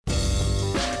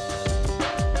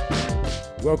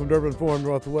Welcome to Urban Forum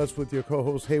Northwest with your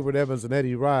co-hosts Hayward Evans and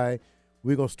Eddie Rye.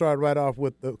 We're going to start right off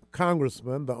with the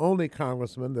congressman, the only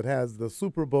congressman that has the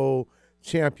Super Bowl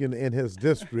champion in his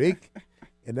district,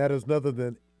 and that is none other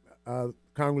than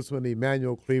Congressman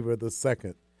Emanuel Cleaver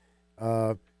II,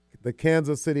 the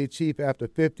Kansas City Chief after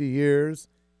 50 years,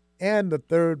 and the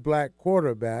third black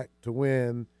quarterback to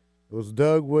win. It was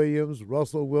Doug Williams,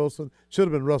 Russell Wilson. Should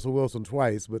have been Russell Wilson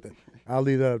twice, but I'll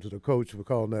leave that up to the coach for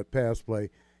calling that pass play.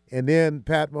 And then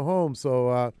Pat Mahomes.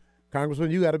 So, Congressman,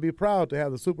 you got to be proud to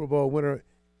have the Super Bowl winner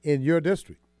in your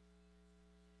district.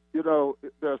 You know,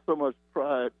 there's so much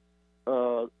pride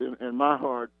in my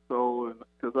heart, so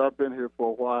because I've been here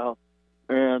for a while,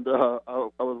 and I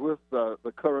was with the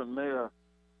current mayor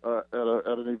at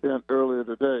an event earlier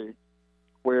today,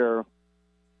 where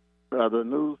the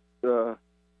news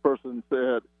person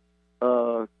said,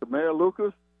 Mayor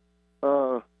Lucas,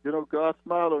 God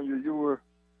smiled on you.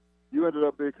 You ended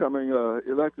up becoming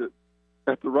elected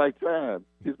at the right time.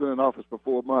 He's been in office for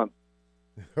 4 months.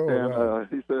 Oh, And wow.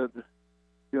 he said,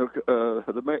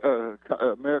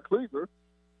 Mayor Cleaver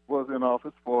was in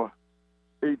office for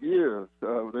 8 years.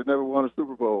 They never won a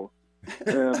Super Bowl.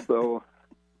 And so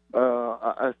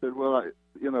I said, well, I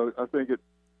think it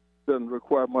doesn't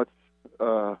require much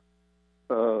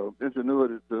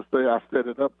ingenuity to say I set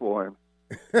it up for him.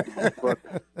 But,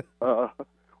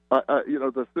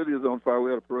 the city is on fire.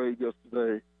 We had a parade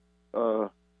yesterday, and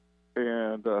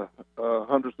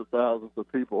hundreds of thousands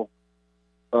of people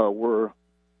were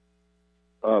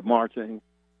marching,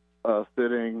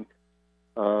 sitting,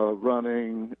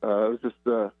 running. It was just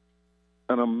an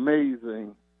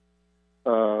amazing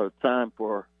time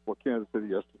for Kansas City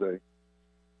yesterday.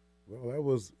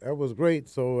 Well, that was great.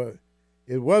 So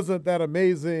it wasn't that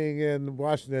amazing in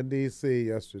Washington, D.C.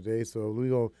 yesterday. So we're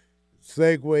going to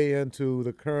segue into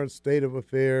the current state of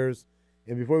affairs.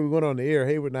 And before we went on the air,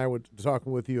 Hayward and I were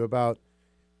talking with you about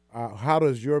how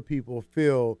does your people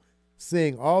feel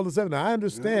seeing all this evidence. Now, I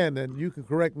understand, and you can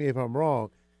correct me if I'm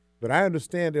wrong, but I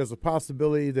understand there's a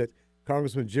possibility that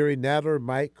Congressman Jerry Nadler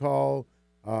might call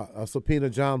a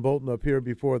subpoena John Bolton up here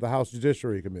before the House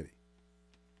Judiciary Committee.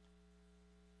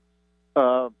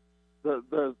 There's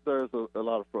a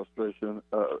lot of frustration.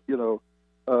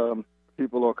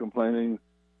 People are complaining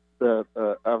that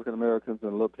African Americans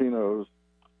and Latinos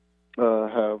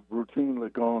have routinely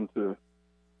gone to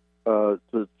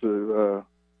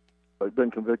been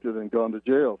convicted and gone to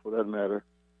jail, for that matter,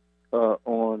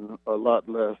 on a lot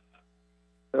less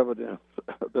evidence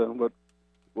than what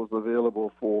was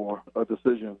available for a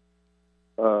decision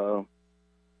by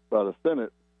the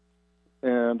Senate.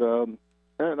 And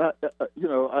I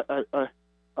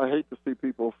hate to see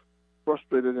people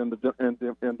frustrated in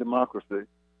democracy,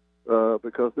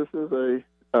 because this is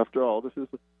after all, this is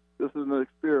an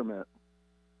experiment.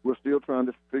 We're still trying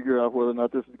to figure out whether or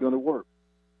not this is going to work.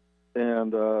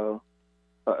 And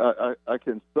I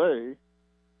can say,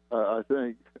 I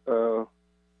think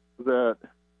that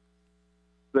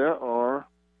there are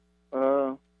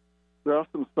some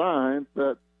signs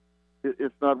that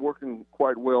it's not working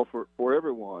quite well for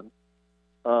everyone.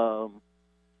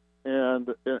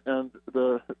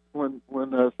 When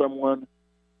someone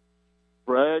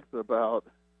brags about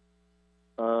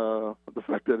the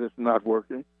fact that it's not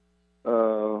working,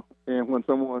 and when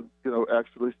someone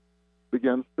actually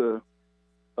begins to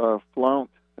flaunt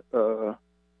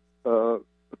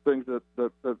things that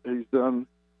he's done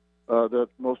that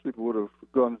most people would have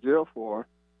gone to jail for,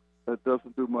 that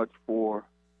doesn't do much for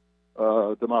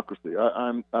democracy.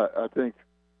 I think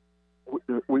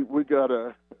we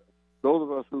gotta, those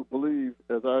of us who believe,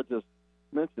 as I just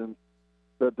mentioned,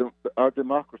 that our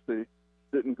democracy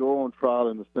didn't go on trial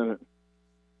in the Senate.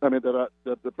 I mean, that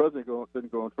the president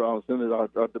didn't go on trial in the Senate.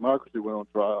 Our democracy went on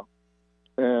trial,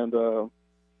 and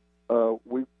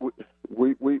we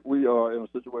are in a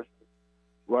situation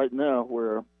right now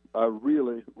where I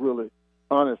really, really,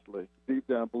 honestly, deep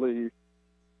down believe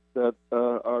that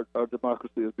our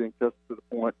democracy is being tested to the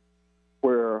point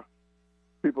where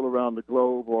people around the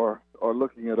globe are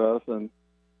looking at us and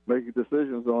making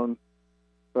decisions on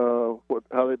how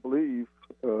they believe,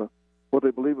 what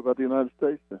they believe about the United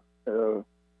States.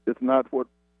 It's not what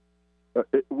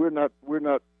we're not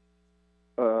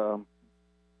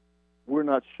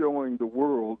showing the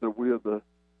world that we are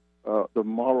the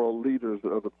moral leaders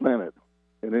of the planet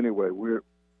in any way. We're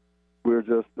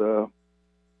just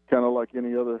kind of like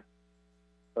any other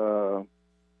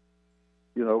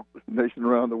nation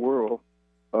around the world,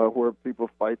 where people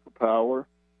fight for power,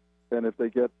 and if they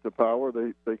get to power,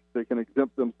 they can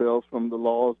exempt themselves from the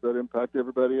laws that impact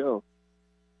everybody else.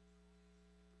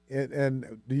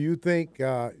 And do you think,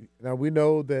 now we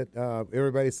know that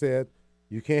everybody said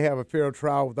You can't have a fair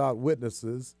trial without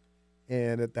witnesses.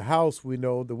 And at the House, we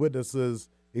know the witnesses,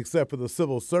 except for the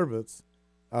civil servants,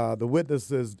 the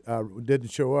witnesses didn't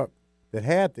show up that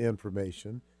had the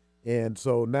information. And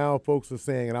so now folks are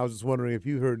saying, and I was just wondering if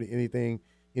you heard anything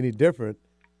any different,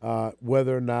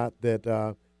 whether or not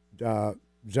that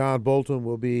John Bolton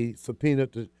will be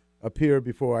subpoenaed to appear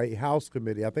before a House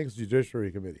committee. I think it's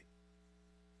Judiciary Committee.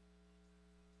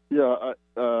 Yeah,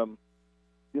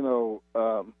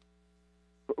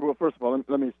 well, first of all,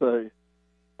 let me say,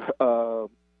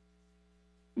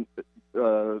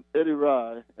 Eddie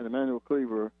Rye and Emmanuel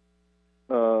Cleaver,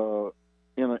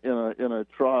 in a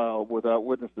trial without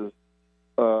witnesses,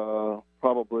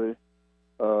 probably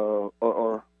are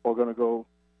going to go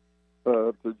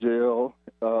to jail,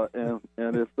 and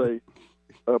if they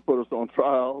put us on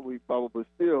trial, we probably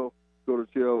still go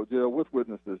to jail with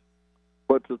witnesses.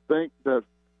 But to think that,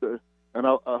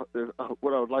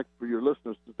 what I would like for your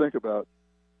listeners to think about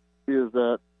is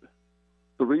that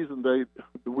the reason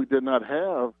we did not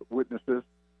have witnesses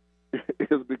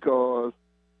is because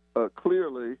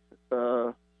clearly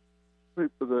the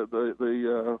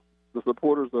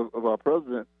supporters of our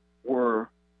president were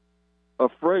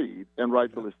afraid, and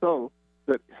rightfully so,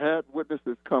 that had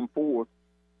witnesses come forth,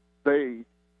 they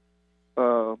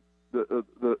would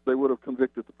have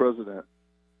convicted the president.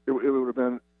 It would have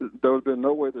been, there would have been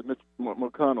no way that Mitch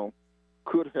McConnell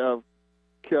could have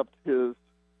kept his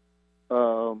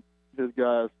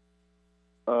guys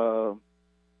from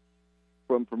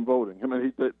voting. I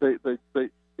mean, they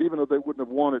even though they wouldn't have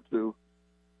wanted to,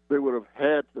 they would have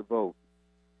had to vote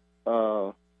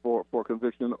for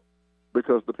conviction,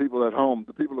 because the people at home,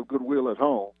 the people of goodwill at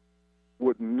home,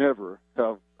 would never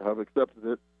have accepted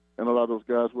it, and a lot of those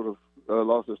guys would have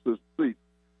lost their seats,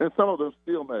 and some of them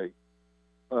still may.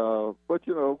 But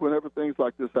whenever things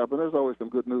like this happen, there's always some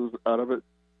good news out of it.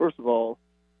 First of all,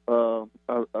 I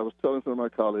was telling some of my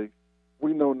colleagues,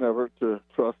 we know never to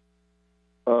trust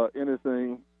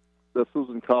anything that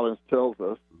Susan Collins tells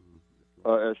us,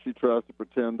 as she tries to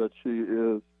pretend that she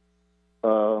is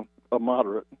a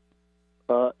moderate.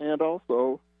 And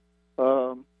also,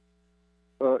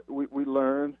 we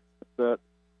learned that,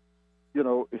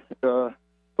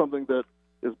 something that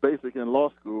is basic in law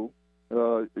school,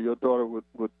 your daughter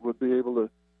would be able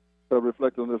to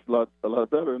reflect on this a lot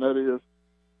better, and that is,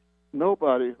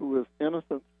 nobody who is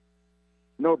innocent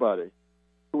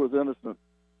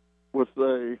would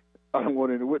say, I don't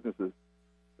want any witnesses.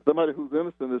 Somebody who's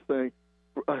innocent is saying,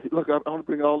 look, I want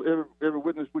to bring every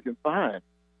witness we can find.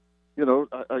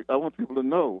 I want people to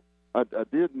know I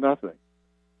did nothing.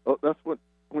 Oh, that's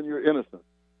when you're innocent.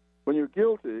 When you're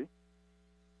guilty,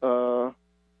 you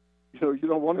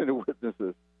don't want any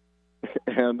witnesses,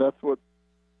 and that's what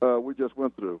we just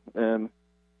went through. And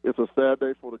it's a sad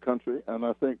day for the country, and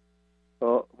I think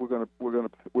we're going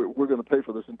to pay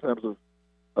for this in terms of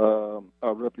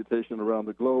our reputation around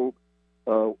the globe.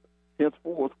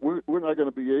 Henceforth, we're not going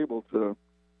to be able to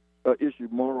issue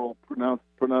moral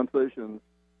pronunciations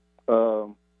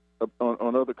on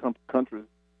other countries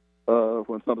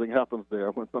when something happens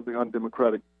there, when something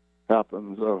undemocratic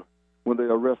happens, when they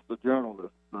arrest the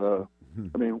journalists. I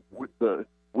mean,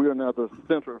 we are now the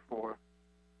center for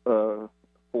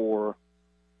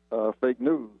fake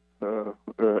news, as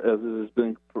it is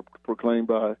being proclaimed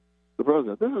by the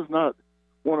president. This is not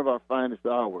one of our finest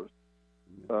hours,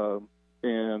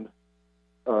 and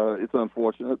it's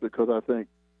unfortunate, because I think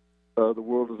the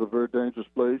world is a very dangerous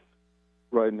place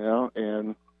right now,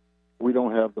 and we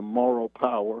don't have the moral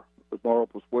power, the moral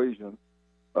persuasion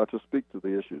to speak to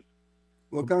the issues.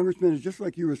 Well, Congressman, it's just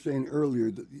like you were saying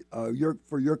earlier.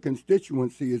 For your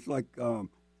constituency, it's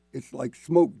like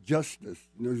smoke justice.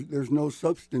 There's no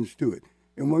substance to it.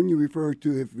 And when you refer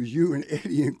to, if it was you and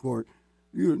Eddie in court,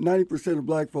 90% of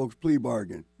black folks plea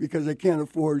bargain because they can't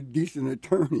afford decent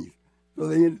attorneys, so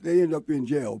they end up in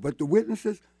jail. But the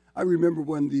witnesses, I remember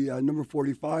when the number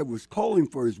 45 was calling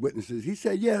for his witnesses, he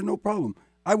said, "Yeah, no problem.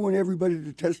 I want everybody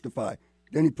to testify."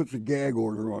 Then he puts a gag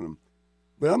order on them.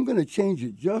 But I'm going to change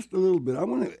it just a little bit. I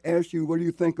want to ask you, what do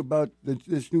you think about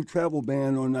this new travel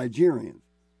ban on Nigerians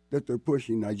that they're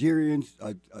pushing? Nigerians,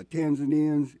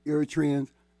 Tanzanians,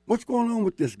 Eritreans. What's going on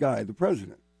with this guy, the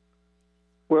president?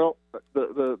 Well,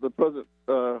 the president,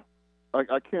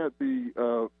 I can't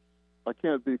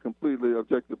be completely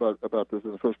objective about this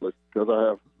in the first place, because I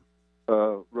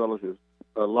have relatives,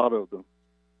 a lot of them,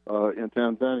 in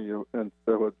Tanzania, and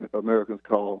what Americans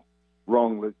call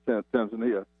wrongly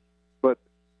Tanzania. But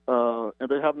and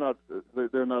they have not.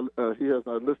 They're not. He has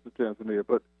not listed Tanzania,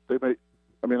 but they may.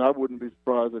 I mean, I wouldn't be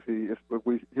surprised if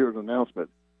we hear an announcement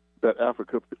that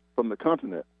Africa from the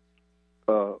continent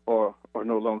are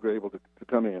no longer able to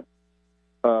come in.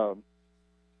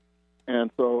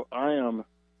 And so I am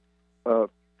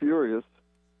furious,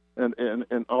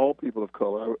 and all people of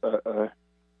color. I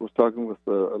was talking with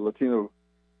a Latino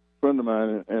friend of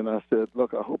mine, and I said,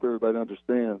 look, I hope everybody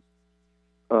understands,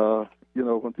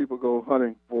 when people go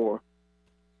hunting for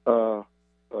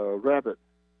rabbit,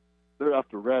 they're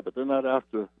after rabbit. They're not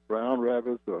after brown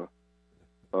rabbits or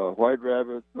white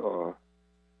rabbits or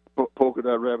polka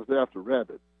dot rabbits. They're after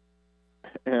rabbit.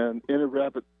 And any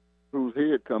rabbit whose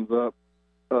head comes up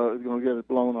is going to get it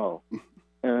blown off.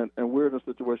 And we're in a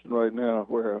situation right now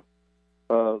where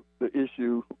the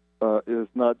issue is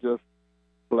not just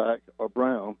black or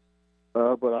brown,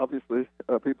 but obviously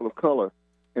people of color.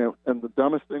 And the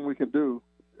dumbest thing we can do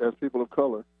as people of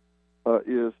color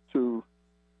is to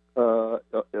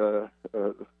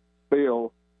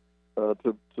fail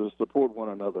to support one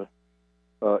another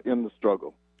in the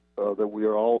struggle that we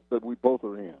both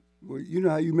are in. Well, you know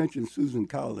how you mentioned Susan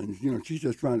Collins. She's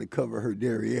just trying to cover her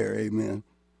derriere, amen.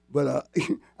 But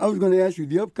I was going to ask you,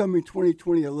 the upcoming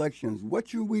 2020 elections, what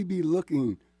should we be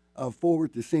looking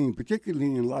forward to seeing,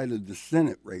 particularly in light of the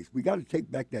Senate race? We got to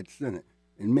take back that Senate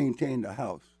and maintain the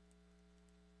House.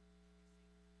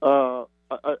 I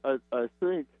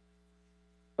think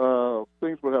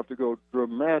things would have to go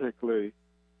dramatically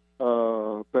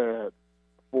bad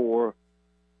for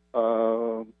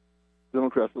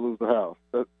Democrats to lose the House.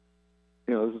 This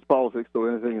is politics, so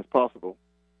anything is possible.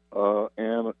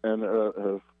 And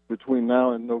between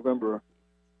now and November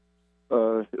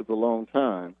is a long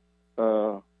time.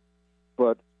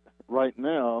 But right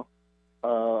now,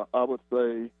 I would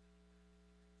say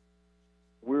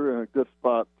we're in a good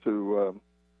spot to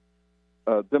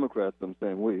Democrats. I'm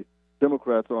saying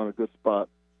Democrats are in a good spot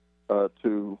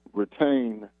to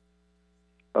retain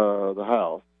the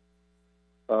House.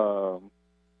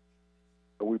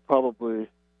 We probably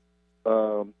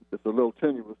it's a little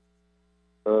tenuous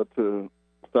to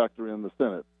factor in the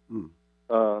Senate.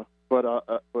 But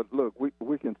look,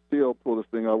 we can still pull this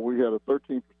thing out. We had a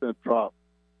 13% drop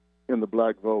in the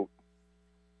black vote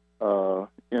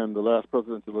in the last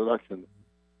presidential election.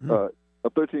 A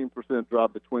 13%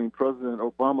 drop between President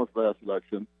Obama's last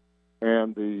election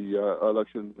and the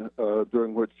election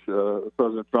during which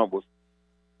President Trump was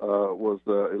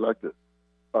elected.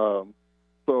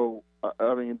 So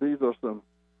I mean, these are some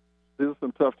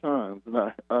tough times, and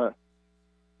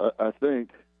I think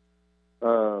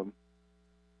one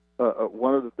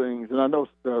of the things, and I know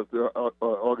there are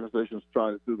organizations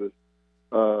trying to do this,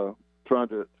 trying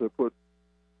to put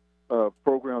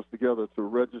programs together to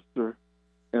register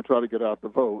and try to get out the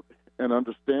vote, and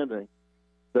understanding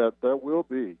that there will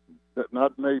be, that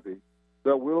not maybe,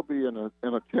 there will be an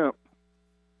attempt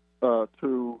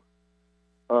to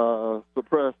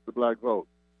suppress the black vote.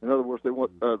 In other words, there will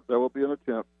be an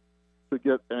attempt to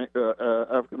get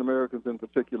African Americans in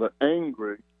particular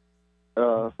angry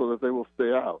so that they will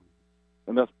stay out.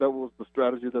 And that was the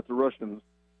strategy that the Russians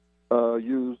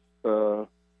used 3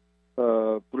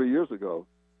 years ago.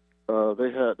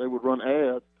 They would run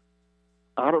ads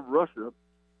out of Russia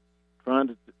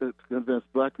trying to convince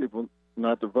black people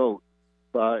not to vote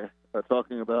by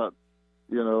talking about,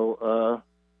 how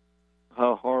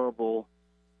horrible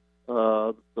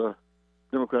the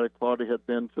Democratic Party had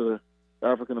been to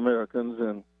African Americans,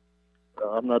 and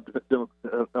I'm not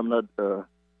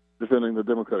defending the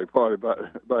Democratic Party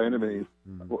by any means,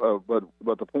 but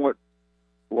the point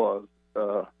was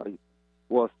to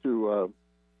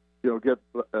get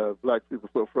black people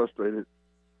so frustrated,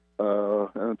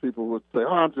 and people would say,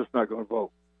 "Oh, I'm just not going to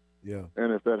vote." Yeah.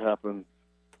 And if that happens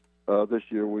this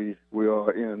year, we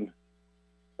are in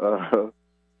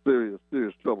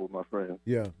serious trouble, my friend.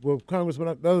 Yeah. Well,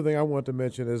 Congressman, the other thing I want to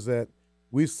mention is that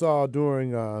we saw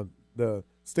during the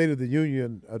State of the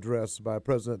Union address by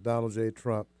President Donald J.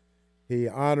 Trump, he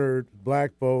honored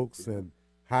black folks and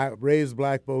raised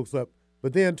black folks up,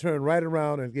 but then turned right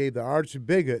around and gave the arch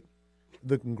bigot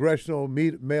the Congressional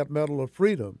Medal of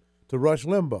Freedom to Rush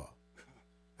Limbaugh.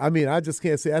 I mean, I just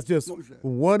can't say. That's just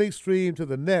from one extreme to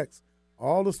the next.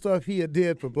 All the stuff he had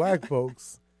did for black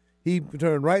folks, he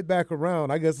turned right back around.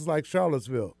 I guess it's like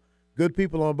Charlottesville. Good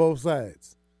people on both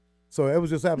sides. So it was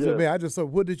just absolutely. Yes. I just thought,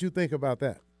 what did you think about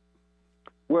that?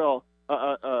 Well,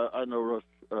 I know Rush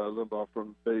Limbaugh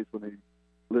from the days when he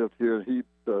lived here. He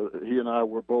and I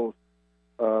were both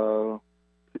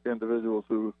individuals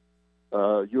who,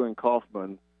 Ewing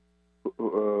Kauffman,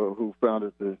 who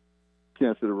founded the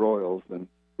Kansas City Royals and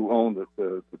who owned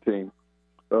the team.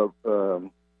 He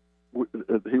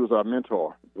was our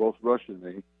mentor, both Rush and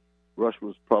me. Rush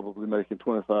was probably making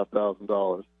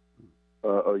 $25,000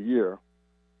 a year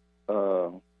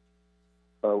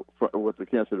with the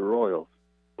Kansas City Royals,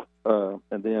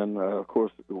 and And then, of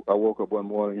course, I woke up one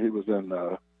morning. He was in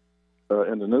the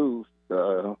news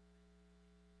out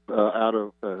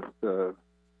of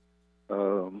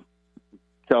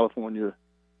California,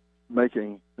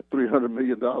 making $300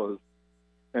 million.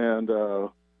 And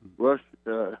Rush,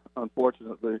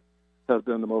 unfortunately, has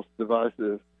been the most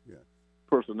divisive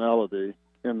personality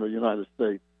in the United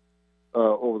States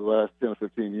over the last 10 or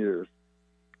 15 years.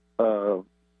 I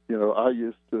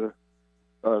used to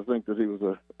think that he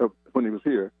was when he was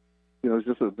here, he's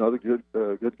just another good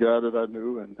guy that I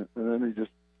knew, and then he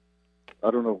just, I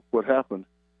don't know what happened,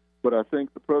 but I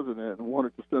think the president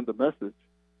wanted to send a message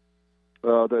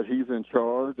that he's in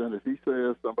charge, and if he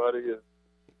says somebody is,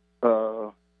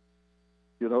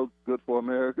 good for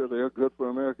America, they're good for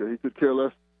America. He could care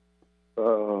less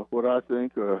what I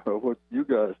think or what you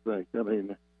guys think. I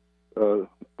mean,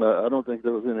 I don't think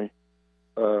there was any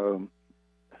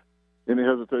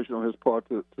hesitation on his part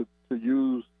to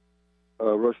use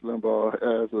Rush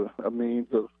Limbaugh as a means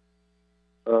of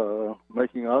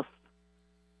making us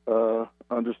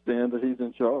understand that he's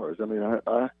in charge. I mean,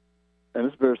 and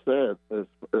it's very sad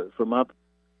from my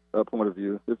point of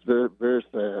view. It's very, very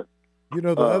sad.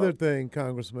 The other thing,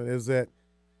 Congressman, is that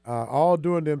all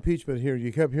during the impeachment hearing,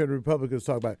 you kept hearing Republicans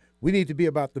talk about we need to be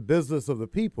about the business of the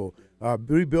people,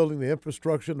 rebuilding the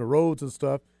infrastructure and the roads and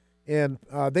stuff. And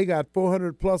they got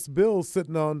 400-plus bills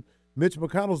sitting on Mitch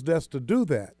McConnell's desk to do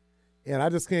that. And I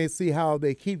just can't see how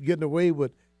they keep getting away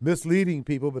with misleading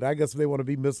people. But I guess if they want to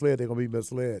be misled, they're going to be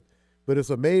misled. But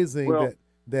it's amazing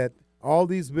that all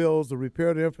these bills, to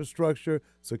repair the infrastructure,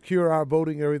 secure our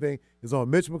voting, everything, is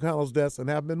on Mitch McConnell's desk and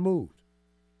haven't been moved.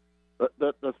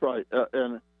 That's right.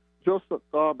 And Joseph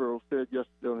Scarborough said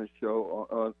yesterday on his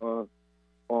show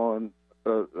on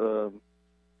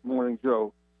Morning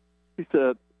Joe, he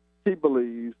said he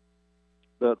believes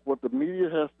that what the media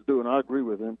has to do, and I agree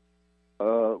with him,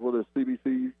 whether it's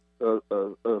CBC,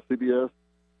 CBS,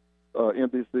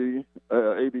 NBC,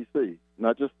 ABC,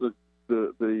 not just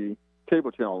the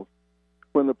cable channels.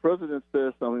 When the president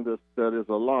says something that is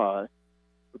a lie,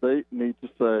 they need to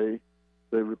say,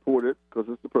 they report it, because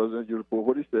it's the president, you report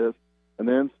what he says, and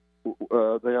then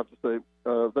they have to say,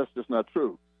 that's just not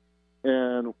true.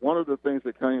 And one of the things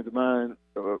that came to mind,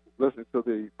 listening to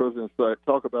the president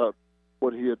talk about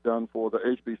what he had done for the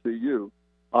HBCU,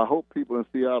 I hope people in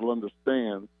Seattle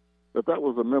understand that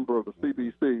was a member of the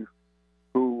CBC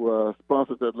who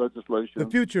sponsored that legislation. The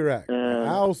Future Act. And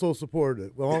I also supported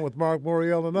it, along with Mark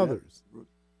Morial and others.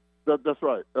 That's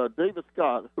right. David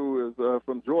Scott, who is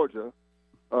from Georgia,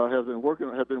 has been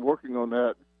working on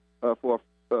that for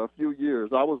a few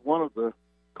years. I was one of the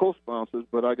co-sponsors,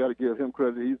 but I got to give him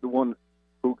credit. He's the one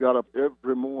who got up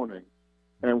every morning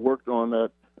and worked on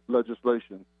that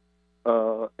legislation.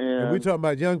 And we're talking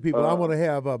about young people. I want to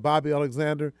have Bobby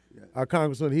Alexander, our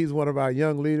congressman. He's one of our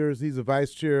young leaders. He's the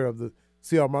vice chair of the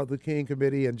C.R. Martin Luther King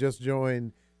Committee and just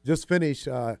finished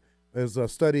his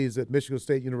studies at Michigan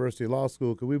State University Law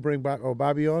School. Could we bring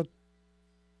Bobby on?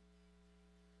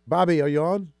 Bobby, are you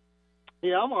on?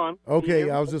 Yeah, I'm on. Okay,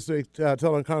 I was just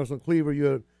telling Congressman Cleaver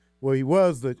he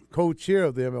was the co-chair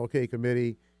of the MLK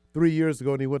Committee 3 years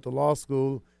ago, and he went to law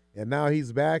school, and now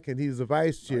he's back, and he's the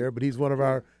vice chair, but he's one of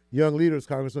our young leaders,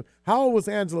 Congressman. How old was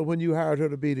Angela when you hired her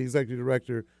to be the executive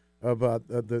director of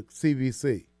the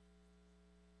CBC?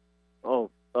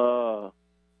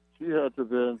 She had to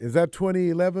been. Is that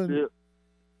 2011?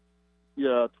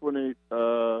 Yeah,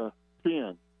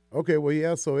 2010. Okay, well,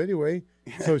 yeah. So anyway,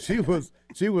 so she was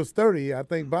 30. I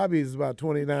think Bobby's about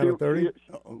 29 or 30.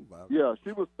 Yeah,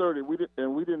 she was 30.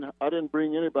 I didn't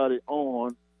bring anybody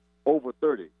on over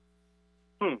 30.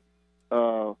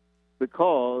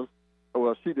 Because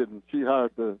she didn't. She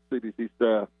hired the CBC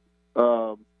staff.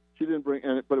 She didn't bring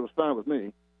any, but it was fine with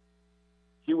me.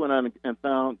 She went out and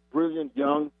found brilliant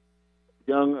young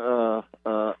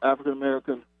African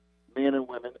American men and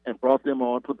women and brought them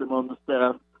on, put them on the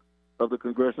staff of the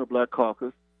Congressional Black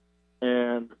Caucus,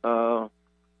 and I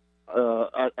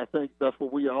think that's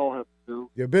what we all have to do.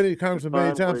 Yeah, Congressman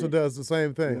Benny Thompson does the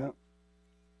same thing.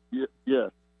 Yeah.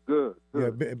 Yes, good. Yeah,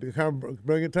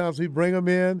 Benny Thompson, he bring them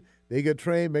in, they get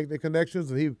trained, make their connections,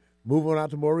 and he move on out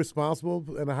to more responsible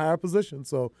and a higher position.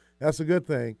 So that's a good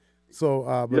thing. So,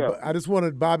 I just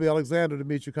wanted Bobby Alexander to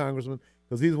meet you, Congressman,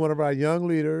 because he's one of our young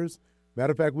leaders.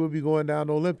 Matter of fact, we'll be going down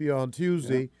to Olympia on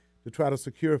Tuesday to try to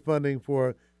secure funding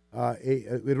for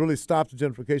it really stopped the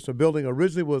gentrification. The building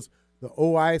originally was the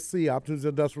OIC, Opportunities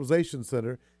Industrialization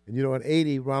Center, and in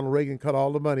 80, Ronald Reagan cut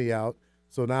all the money out.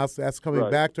 So now that's coming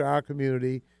back to our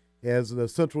community as the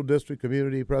Central District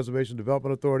Community Preservation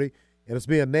Development Authority. and it's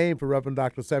being named for Reverend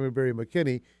Dr. Samuel Berry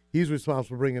McKinney. He's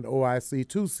responsible for bringing OIC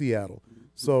to Seattle.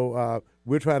 So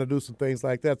we're trying to do some things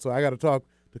like that. So I got to talk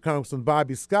to Congressman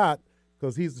Bobby Scott,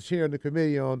 because he's the chair of the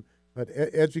committee on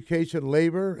education,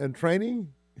 labor, and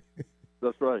training.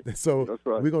 That's right. So That's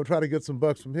right. we're going to try to get some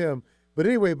bucks from him. But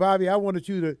anyway, Bobby, I wanted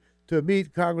you to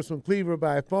meet Congressman Cleaver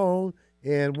by phone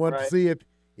and want to see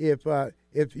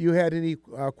if you had any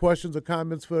questions or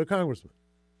comments for the congressman.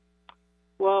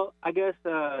 Well, I guess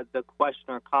the question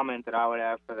or comment that I would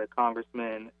have for the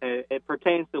congressman, it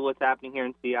pertains to what's happening here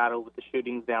in Seattle with the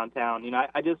shootings downtown.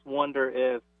 I just wonder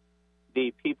if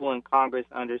the people in Congress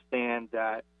understand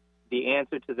that the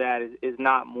answer to that is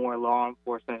not more law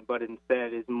enforcement, but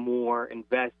instead is more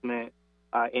investment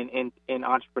in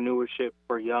entrepreneurship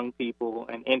for young people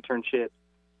and internships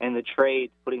and the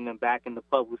trades, putting them back in the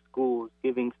public schools,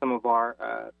 giving some of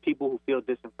our people who feel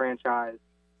disenfranchised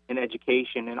in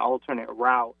education an alternate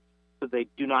route so they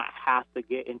do not have to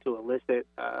get into illicit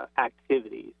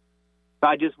activities. So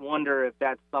I just wonder if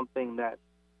that's something that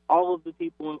all of the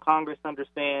people in Congress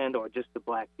understand or just the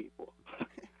black people.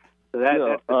 So that's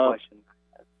the question.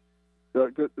 That's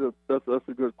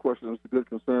a good question. It's a good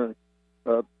concern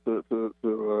to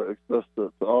express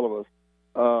to all of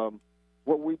us.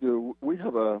 What we do, we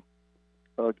have a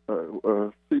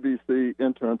CBC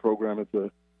intern program. It's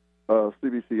a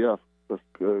CBCF,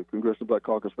 the Congressional Black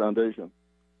Caucus Foundation.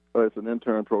 It's an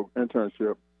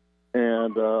internship,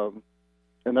 and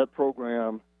that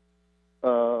program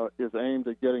is aimed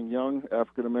at getting young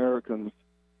African Americans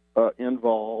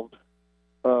involved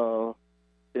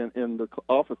in the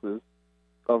offices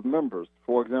of members.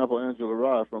 For example, Angela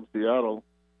Rye from Seattle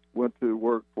went to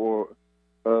work for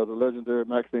the legendary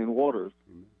Maxine Waters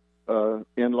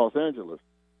in Los Angeles.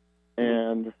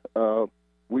 And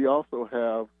we also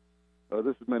have,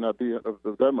 this may not be of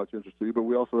that much interest to you, but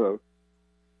we also have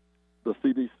the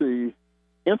CBC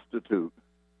Institute.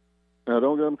 Now,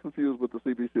 don't get them confused with the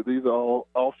CBC. These are all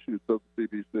offshoots of the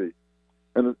CBC.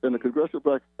 And the Congressional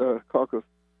Black Caucus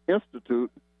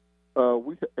Institute,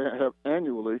 we have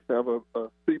annually have a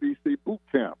CBC boot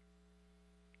camp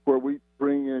where we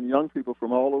bring in young people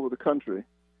from all over the country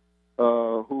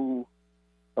who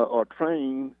are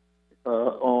trained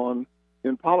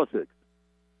in politics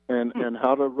and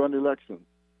how to run elections.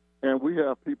 And we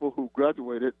have people who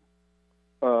graduated,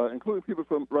 including people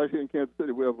from right here in Kansas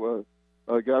City. We have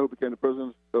a guy who became the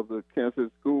president of the Kansas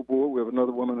City School Board. We have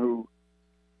another woman who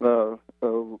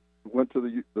went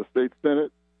to the state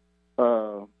senate,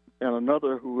 and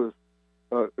another who is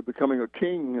becoming a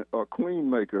king or queen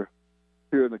maker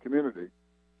here in the community.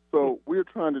 So we're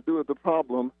trying to do it. The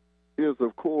problem is,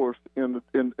 of course, in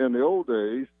the old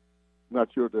days,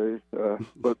 not your days,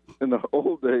 but in the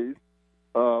old days,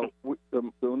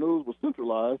 the news was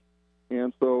centralized,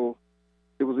 and so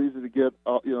it was easy to get.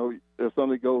 If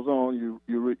something goes on,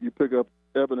 you pick up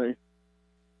Ebony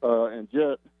and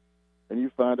Jet, and you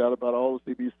find out about all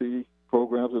the CBC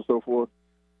programs and so forth.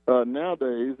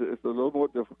 Nowadays, it's a little more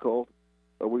difficult.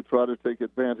 We try to take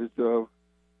advantage of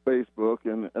Facebook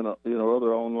and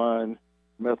other online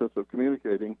methods of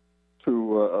communicating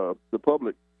to the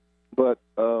public. But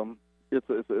it's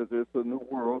a new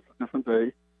world, it's a different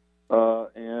day,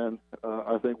 and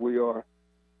I think we are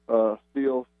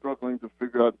still struggling to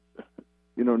figure out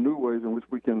new ways in which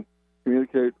we can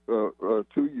communicate to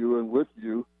you and with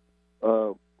you.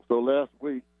 So last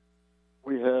week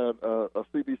we had a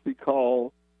CBC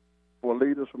call for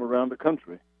leaders from around the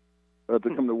country to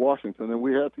come to Washington, and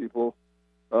we had people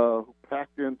who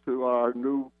packed into our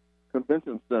new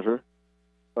convention center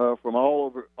from all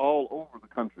over the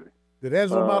country. Did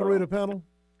Angela moderate a panel?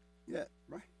 Yeah,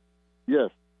 right. Yes.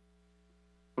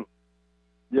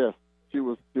 Yes, she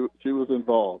was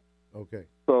involved. Okay.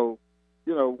 So,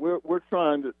 we're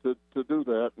trying to do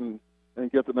that and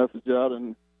get the message out,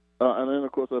 and then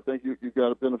of course I think you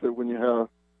got a benefit when you have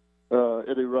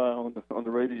Eddie Rye on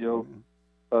the radio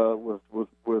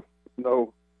with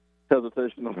no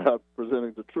hesitation about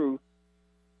presenting the truth,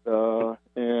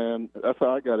 and that's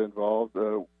how I got involved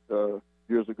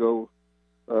years ago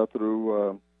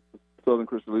through Southern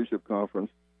Christian Leadership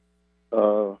Conference.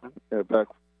 Back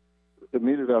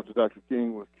immediately after Dr.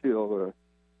 King was killed,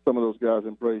 some of those guys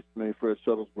embraced me: Fred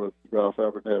Shuttlesworth, Ralph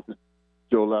Abernathy,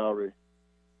 Joe Lowry,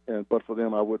 but for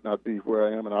them I would not be where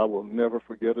I am, and I will never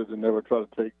forget it and never try to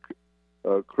take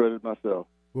credit myself.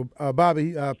 Well,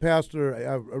 Bobby,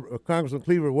 Congressman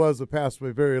Cleaver was a pastor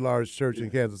of a very large church in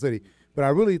Kansas City. But I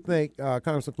really think,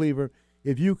 Congressman Cleaver,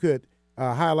 if you could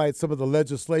highlight some of the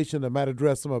legislation that might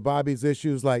address some of Bobby's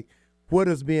issues, like what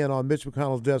is being on Mitch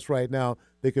McConnell's desk right now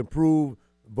that can improve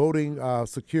voting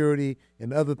security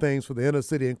and other things for the inner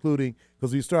city, including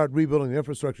because you start rebuilding the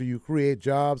infrastructure, you create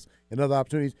jobs and other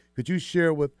opportunities. Could you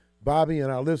share with Bobby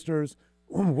and our listeners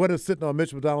what is sitting on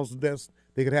Mitch McDonald's desk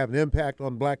that could have an impact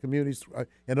on black communities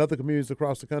and other communities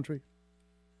across the country?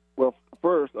 Well,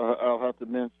 first, I'll have to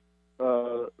mention,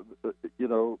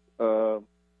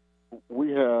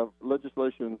 we have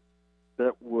legislation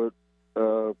that would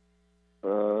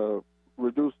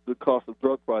reduce the cost of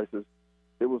drug prices.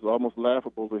 It was almost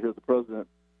laughable to hear the president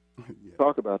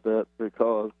talk about that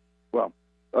because, let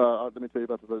me tell you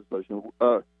about the legislation.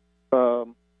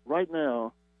 Right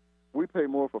now, we pay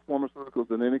more for pharmaceuticals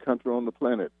than any country on the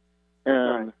planet.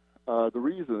 And the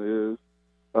reason is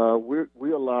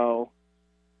we allow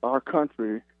our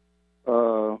country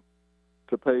to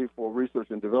pay for research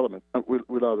and development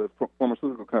without the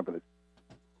pharmaceutical companies.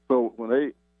 So when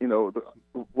they,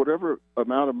 whatever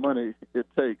amount of money it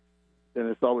takes, and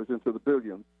it's always into the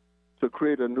billions, to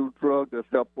create a new drug that's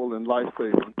helpful and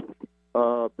life-saving,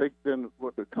 then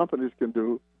what the companies can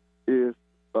do is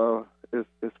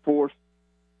force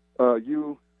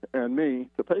you and me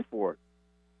to pay for it.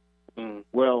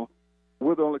 Well,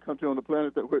 we're the only country on the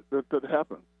planet that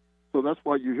happens. So that's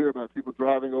why you hear about people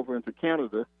driving over into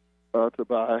Canada to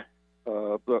buy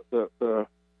the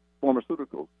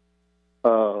pharmaceuticals,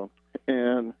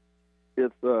 and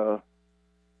it's a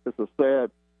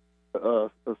sad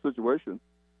situation.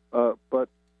 But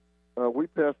we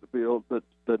passed a bill that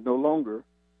no longer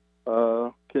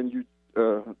can you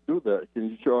do that. Can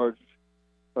you charge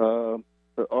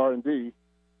R&D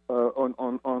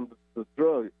on the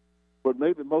drug? But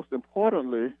maybe most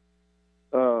importantly,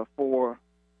 for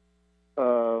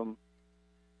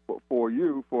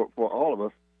all of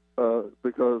us,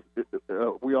 because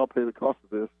we all pay the cost of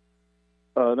this,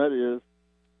 and that is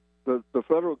the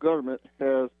federal government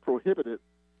has prohibited,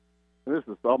 and this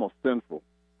is almost sinful,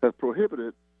 has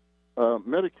prohibited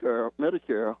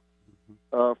Medicare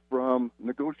from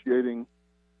negotiating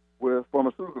with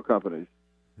pharmaceutical companies.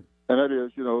 And that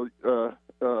is,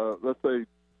 let's say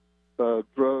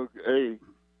drug A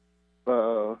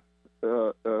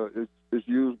is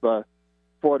used by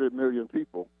 40 million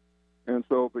people. And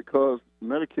so because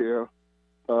Medicare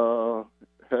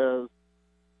has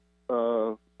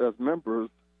as members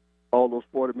all those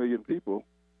 40 million people,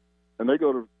 and they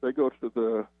go to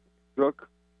the drug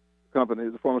company,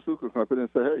 the pharmaceutical company, and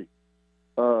say, hey,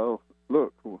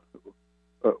 look,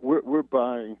 we're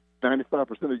buying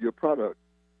 95% of your product,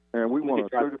 and we want a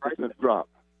 30% drop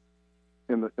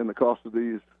in the cost of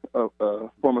these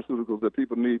pharmaceuticals that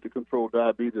people need to control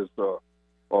diabetes or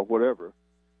whatever.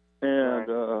 And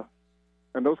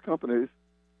and those companies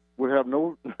would have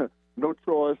no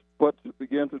choice but to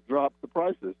begin to drop the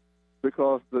prices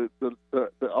because the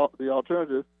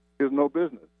alternative is no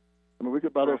business. I mean, we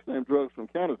could buy those same drugs from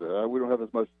Canada. We don't have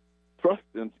as much trust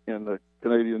in the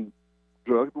Canadian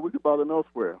drugs, but we could buy them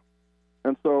elsewhere.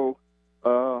 And so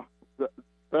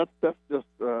that's just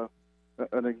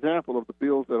an example of the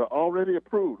bills that are already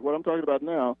approved. What I'm talking about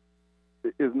now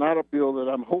is not a bill that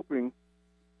I'm hoping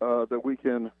that we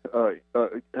can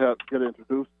get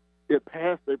introduced. They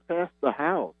passed the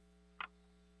House.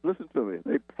 Listen to me.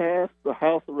 They passed the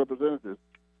House of Representatives,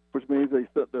 which means they're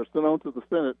sent on to the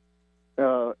Senate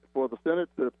for the Senate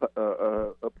to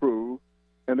approve,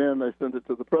 and then they send it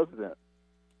to the President.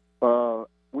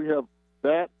 We have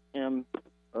that and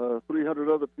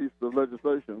 300 other pieces of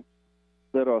legislation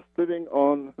that are sitting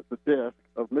on the desk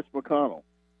of Mitch McConnell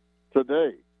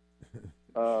today.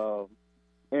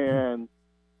 And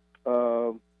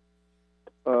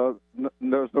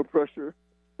there's no pressure.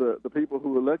 The people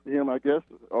who elected him, I guess,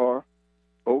 are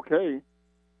okay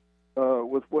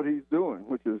with what he's doing,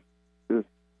 which is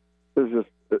just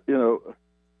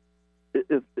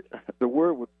the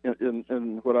word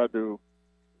in what I do.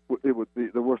 It would be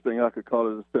the worst thing I could call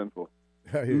it is sinful.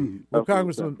 Well,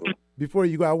 Congressman, before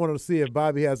you go, I wanted to see if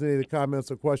Bobby has any comments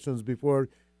or questions before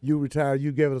you retire.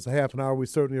 You gave us a half an hour. We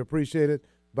certainly appreciate it.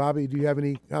 Bobby, do you have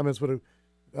any comments for the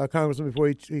Congressman before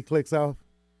he clicks off?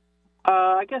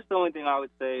 I guess the only thing I would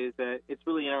say is that it's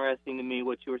really interesting to me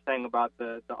what you were saying about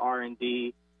the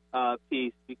R&D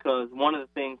piece, because one of the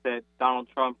things that Donald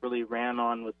Trump really ran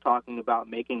on was talking about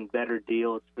making better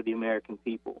deals for the American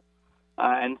people.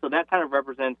 And so that kind of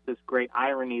represents this great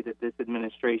irony that this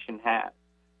administration has,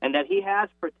 and that he has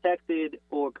protected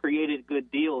or created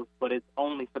good deals, but it's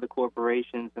only for the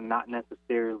corporations and not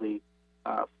necessarily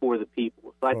for the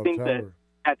people. So I think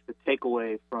that's the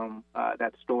takeaway from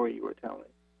that story you were telling.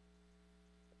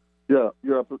 Yeah,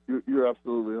 you're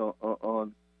absolutely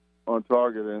on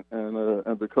target,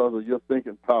 and because of your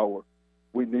thinking power,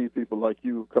 we need people like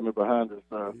you coming behind us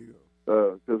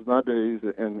because my days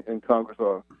in Congress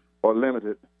are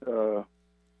limited.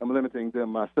 I'm limiting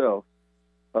them myself,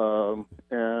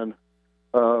 and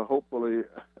hopefully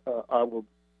I will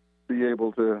be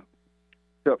able to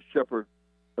help shepherd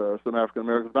some African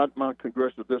Americans. My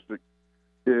congressional district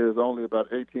is only about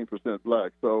 18%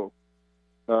 black, so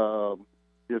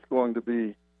it's going to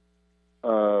be,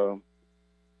 a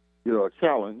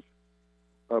challenge,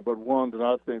 but one that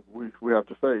I think we have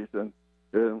to face. And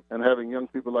having young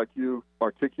people like you,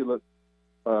 articulate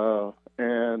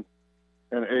and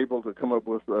able to come up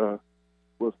with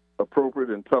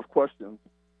appropriate and tough questions,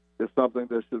 is something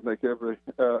that should make every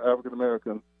African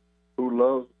American who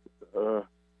loves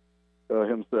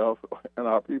himself and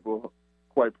our people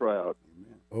quite proud.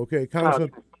 Okay,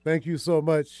 Congressman, thank you so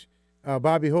much.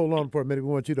 Bobby, hold on for a minute. We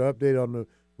want you to update on the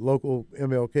local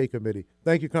MLK committee.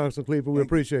 Thank you, Congressman Cleaver. We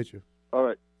appreciate you. All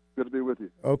right. Good to be with you.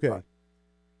 Okay. Bye.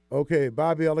 Okay,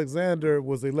 Bobby Alexander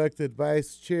was elected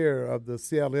vice chair of the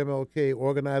Seattle MLK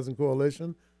Organizing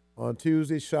Coalition on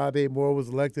Tuesday. Sade Moore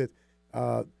was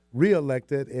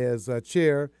re-elected as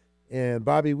chair. And,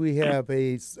 Bobby, we have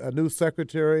a new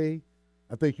secretary.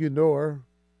 I think you know her.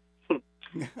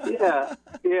 Yeah.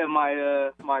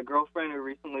 My girlfriend who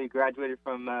recently graduated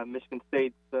from Michigan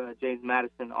State's James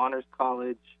Madison Honors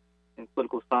College in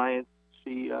political science.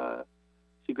 She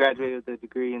graduated with a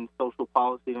degree in social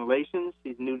policy and relations.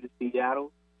 She's new to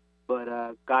Seattle, but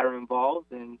got her involved,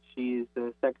 and she's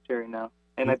the secretary now.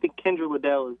 And I think Kendra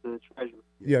Liddell is the treasurer.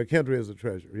 Yeah, Kendra is the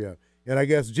treasurer. Yeah, and I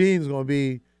guess Jean's going to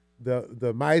be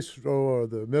the maestro or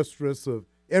the mistress of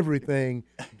everything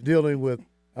dealing with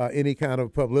any kind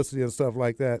of publicity and stuff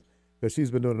like that, because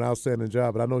she's been doing an outstanding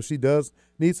job. But I know she does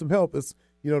need some help. It's,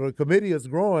 the committee is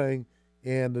growing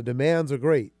and the demands are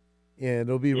great. And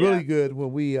it'll be really good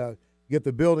when we get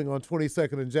the building on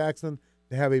 22nd and Jackson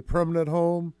to have a permanent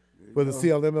home for the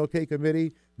CLMLK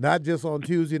committee, not just on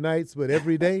Tuesday nights, but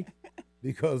every day,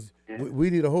 because we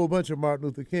need a whole bunch of Martin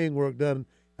Luther King work done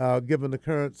given the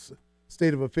current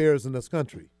state of affairs in this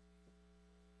country.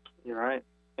 You're right.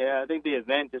 Yeah, I think the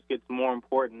event just gets more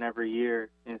important every year,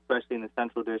 and especially in the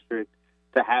Central District,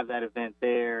 to have that event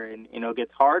there. And, it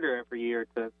gets harder every year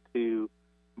to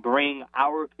bring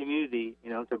our community,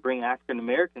 to bring African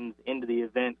Americans into the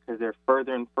event because they're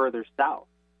further and further south.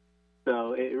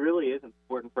 So it really is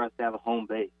important for us to have a home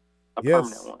base, a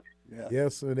permanent one. Yeah.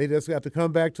 Yes, and they just got to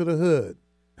come back to the hood.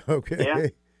 Okay. Yeah.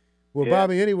 Well,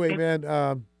 Bobby, anyway, man,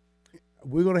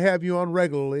 we're going to have you on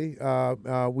regularly.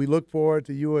 We look forward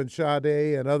to you and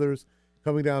Sade and others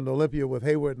coming down to Olympia with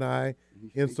Hayward and I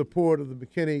in support of the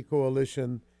McKinney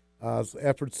Coalition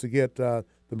efforts to get the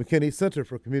McKinney Center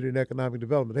for Community and Economic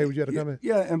Development. Hayward, you had to come in?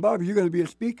 Yeah, and Bobby, you're going to be a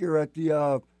speaker at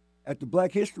the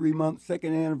Black History Month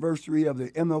second anniversary of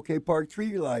the MLK Park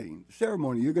tree lighting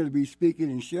ceremony. You're going to be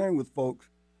speaking and sharing with folks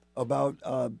about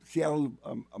Seattle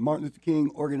Martin Luther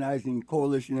King Organizing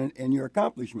Coalition and your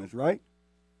accomplishments, right?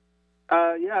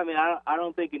 I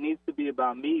don't think it needs to be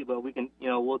about me, but we can,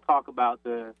 we'll talk about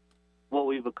what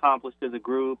we've accomplished as a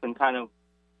group and kind of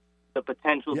the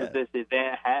potential that this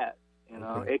event has.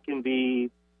 It can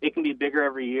be bigger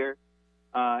every year.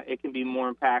 It can be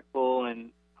more impactful,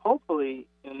 and hopefully,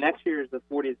 next year is the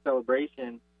 40th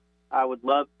celebration. I would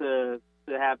love to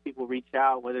have people reach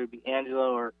out, whether it be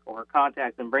Angela or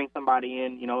contact, and bring somebody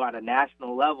in, at a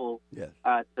national level. Yes.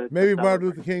 Maybe Martin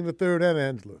Luther King III and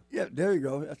Angela. Yeah, there you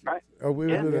go. That's right.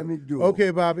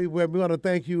 Okay, Bobby, we're going to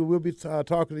thank you. We'll be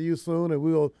talking to you soon, and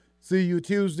we'll see you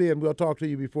Tuesday, and we'll talk to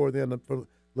you before then for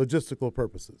logistical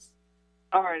purposes.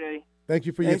 All right, Eddie. Thank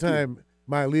you for your time,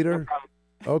 my leader. No problem.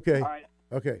 Okay. All right.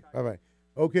 Okay, bye-bye.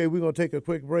 Okay, we're going to take a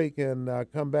quick break and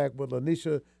come back with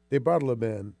Lanisha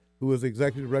DeBartolomé, who is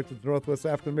Executive Director of the Northwest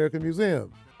African American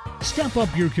Museum. Step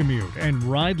up your commute and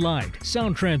ride light.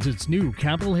 Sound Transit's new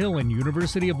Capitol Hill and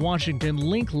University of Washington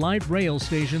Link Light rail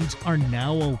stations are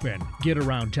now open. Get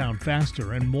around town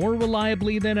faster and more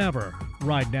reliably than ever.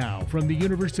 Ride now from the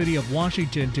University of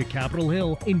Washington to Capitol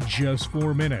Hill in just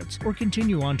 4 minutes, or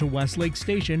continue on to Westlake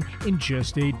Station in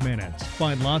just 8 minutes.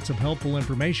 Find lots of helpful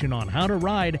information on how to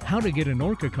ride, how to get an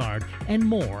ORCA card, and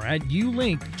more at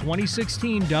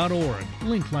ulink2016.org.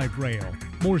 Link Light Rail.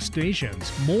 More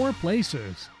stations, more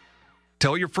places.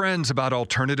 Tell your friends about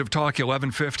Alternative Talk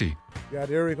 1150.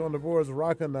 Got Eric on the boards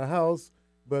rocking the house.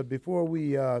 But before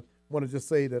we want to just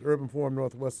say that Urban Forum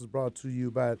Northwest is brought to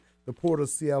you by the Port of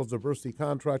Seattle's Diversity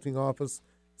Contracting Office,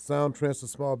 Sound Transit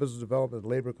Small Business Development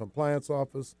and Labor Compliance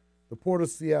Office, the Port of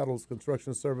Seattle's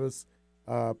Construction Service,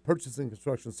 Purchasing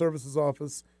Construction Services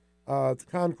Office,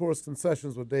 Concourse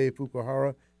Concessions with Dave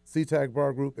Fukuhara, SeaTac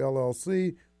Bar Group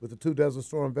LLC with the 2 Desert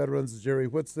Storm veterans Jerry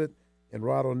Whitsitt and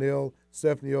Rod O'Neill.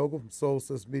 Stephanie Ogle from Soul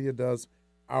Sis Media does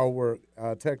our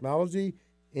technology.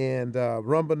 And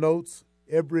Rumba Notes,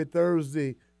 every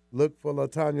Thursday, look for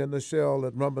LaTanya Nichelle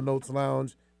at Rumba Notes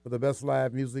Lounge for the best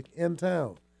live music in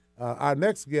town. Our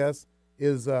next guest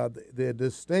is the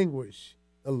distinguished,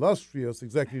 illustrious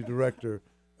executive director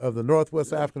of the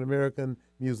Northwest African American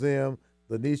Museum,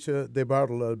 Lanisha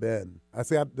DeBartolome.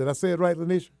 Did I say it right,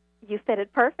 Lanisha? You said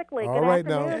it perfectly. All Good right,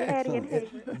 afternoon, now. Eddie and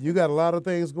Hayward. You got a lot of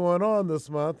things going on this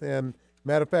month, and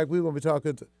matter of fact, we're going to be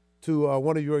talking to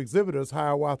one of your exhibitors,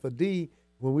 Hiawatha D,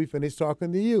 when we finish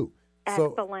talking to you.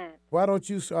 Excellent. So why don't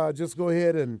you just go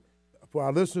ahead and, for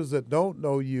our listeners that don't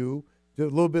know you,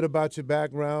 just a little bit about your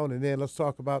background, and then let's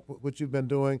talk about what you've been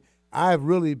doing. I've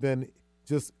really been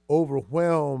just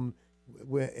overwhelmed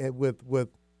with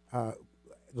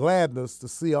gladness to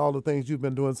see all the things you've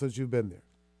been doing since you've been there.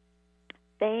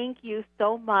 Thank you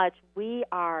so much. We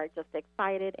are just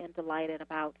excited and delighted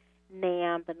about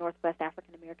NAM, the Northwest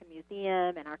African American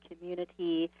Museum, and our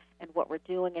community and what we're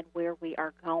doing and where we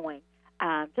are going.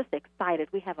 Just excited.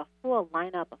 We have a full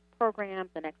lineup of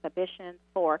programs and exhibitions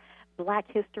for Black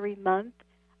History Month,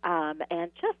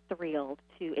 and just thrilled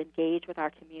to engage with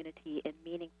our community in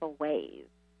meaningful ways.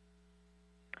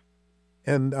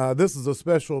 And this is a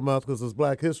special month because it's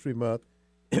Black History Month,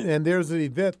 and there's an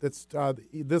event that's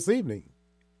this evening.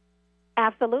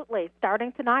 Absolutely.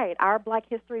 Starting tonight, our Black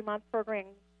History Month program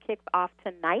kicks off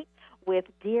tonight with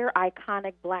Dear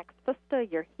Iconic Black Sister,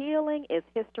 Your Healing is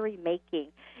History Making.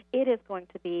 It is going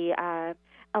to be a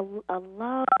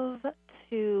love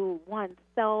to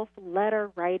oneself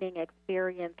letter writing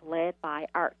experience led by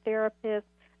art therapist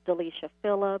Delisha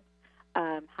Phillips.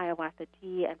 Hiawatha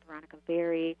D and Veronica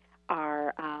Berry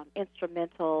are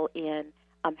instrumental in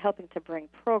helping to bring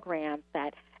programs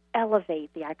that elevate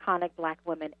the iconic Black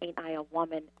Women, Ain't I a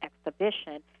Woman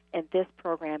exhibition, and this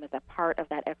program is a part of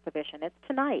that exhibition. It's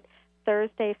tonight,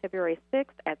 Thursday, February 6th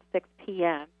at 6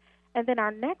 p.m. And then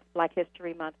our next Black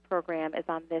History Month program is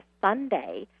on this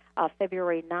Sunday,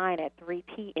 February 9 at 3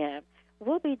 p.m.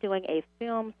 We'll be doing a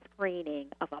film screening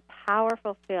of a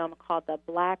powerful film called The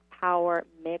Black Power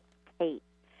Mixtape.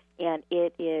 And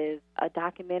it is a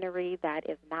documentary that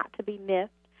is not to be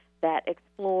missed, that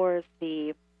explores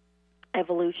the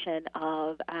evolution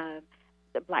of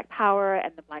the Black Power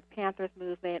and the Black Panthers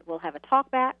movement. We'll have a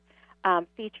talkback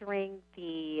featuring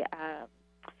the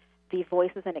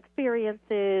voices and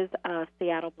experiences of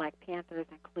Seattle Black Panthers,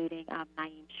 including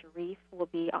Naeem Sharif will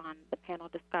be on the panel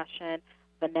discussion,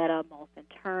 Vanetta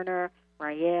Molson-Turner,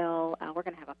 Rael. We're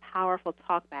going to have a powerful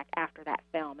talkback after that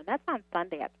film, and that's on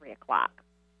Sunday at 3 o'clock.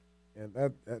 And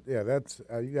that's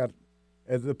you got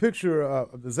as the picture.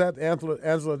 Is that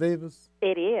Angela Davis?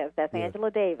 It is. That's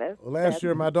Angela Davis. Well, last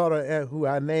year, my daughter, who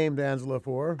I named Angela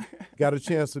for, got a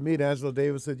chance to meet Angela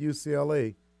Davis at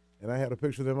UCLA, and I had a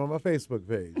picture of them on my Facebook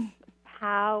page.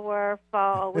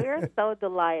 Powerful. We're so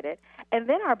delighted. And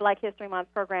then our Black History Month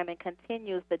programming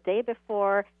continues the day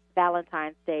before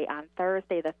Valentine's Day on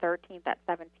Thursday the 13th at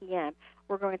 7 p.m.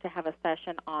 We're going to have a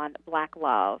session on Black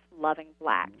love, loving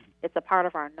Black. It's a part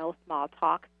of our No Small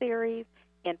Talk series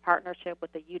in partnership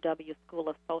with the UW School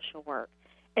of Social Work.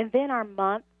 And then our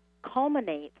month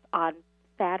culminates on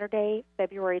Saturday,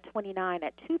 February 29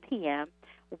 at 2 p.m.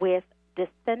 with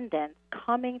descendants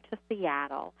coming to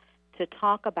Seattle to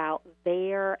talk about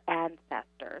their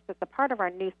ancestors. It's a part of our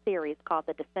new series called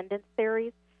the Descendants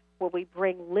Series, where we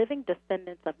bring living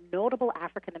descendants of notable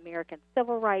African-American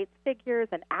civil rights figures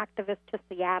and activists to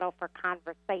Seattle for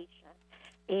conversation.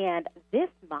 And this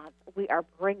month, we are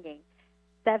bringing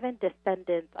 7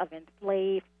 descendants of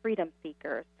enslaved freedom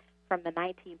seekers from the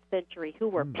 19th century who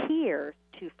were peers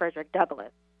to Frederick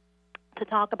Douglass to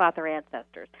talk about their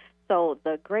ancestors. So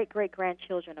the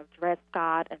great-great-grandchildren of Dred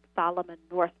Scott and Solomon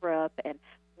Northrop and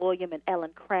William and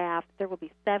Ellen Craft, there will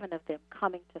be 7 of them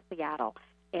coming to Seattle.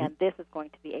 And this is going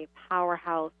to be a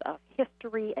powerhouse of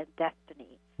history and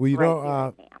destiny. Well, you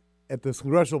know, here in at the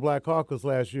Congressional Black Caucus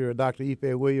last year, Dr.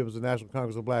 Ife Williams, the National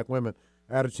Congress of Black Women,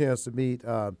 I had a chance to meet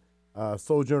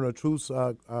Sojourner Truth's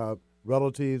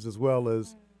relatives, as well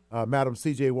as Madam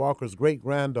C.J. Walker's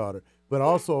great-granddaughter. But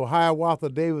also Hiawatha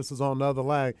Davis is on the other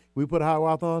line. Can we put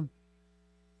Hiawatha on?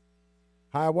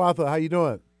 Hiawatha, how you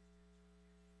doing?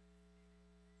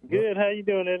 Good. How you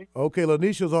doing, Eddie? Okay,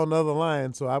 Lanisha's on the other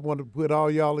line, so I want to put all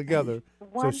y'all together.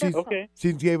 Wonderful.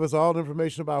 She gave us all the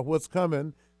information about what's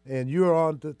coming, and you're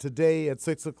on today at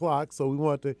 6 o'clock, so we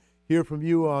want to hear from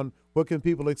you on what can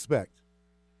people expect.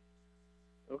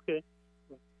 Okay.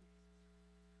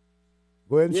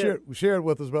 Go ahead and share it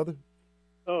with us, brother.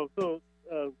 Oh, so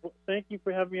thank you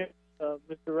for having me,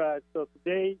 Mr. Ride. So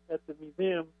today at the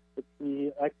museum, it's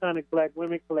the Iconic Black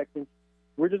Women Collection.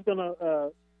 We're just going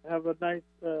to have a nice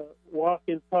walk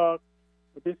and talk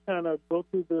just kind of go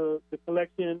through the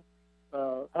collection,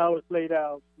 how it's laid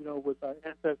out, with our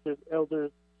ancestors,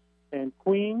 elders, and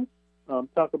queens.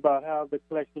 Talk about how the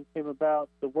collection came about,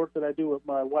 the work that I do with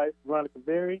my wife, Veronica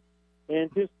Berry,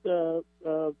 and just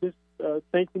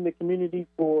thanking the community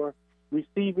for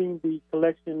receiving the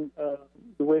collection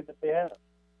the way that they have.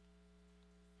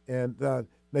 And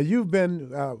now you've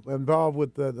been involved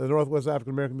with the Northwest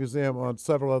African American Museum on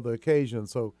several other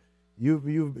occasions, so you've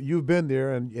been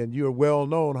there, and you're well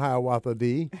known, Hiawatha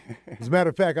D. As a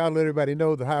matter of fact, I'll let everybody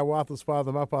know that Hiawatha's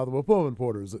father and my father were Pullman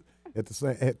porters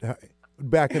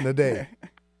back in the day.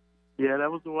 Yeah,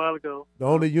 that was a while ago. The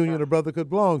only union a brother could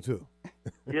belong to.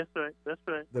 Yes, right. That's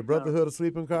right. The Brotherhood of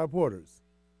Sleeping Car Porters.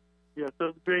 Yeah, so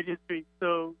it's great history.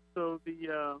 So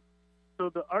the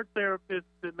art therapist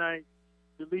tonight,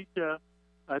 Delisha,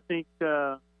 I think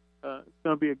it's going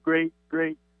to be a great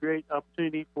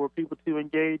opportunity for people to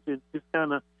engage and just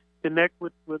kind of connect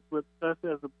with us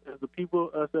as a people,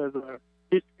 us as our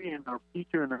history and our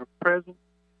future and our present.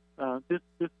 Just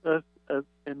us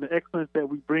and the excellence that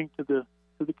we bring to the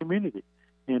community,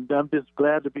 and I'm just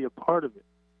glad to be a part of it.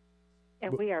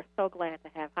 And we are so glad to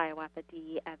have Hiawatha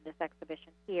D and this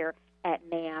exhibition here at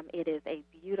NAMM. It is a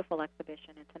beautiful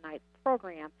exhibition, and tonight's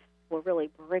program will really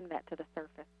bring that to the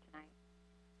surface tonight.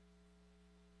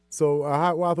 So,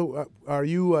 Hiawatha, are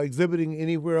you exhibiting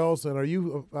anywhere else, and are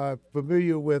you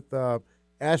familiar with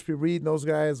Ashby Reed and those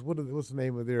guys? What's the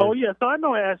name of their? Oh, yeah, so I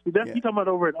know Ashby. That's you talking about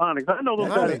over at Onyx. I know those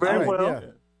guys very well.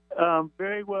 Yeah.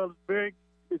 Very well.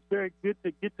 It's very good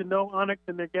to get to know Onyx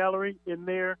and their gallery. In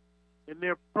their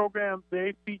program,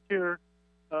 they feature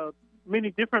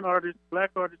many different artists,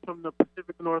 black artists from the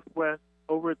Pacific Northwest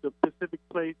over at the Pacific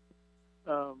Place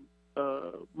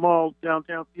Mall,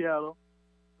 downtown Seattle.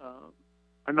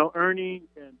 I know Ernie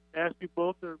and Ashby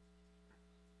both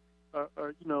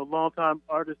are longtime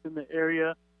artists in the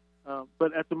area.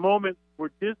 But at the moment,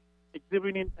 we're just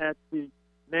exhibiting at the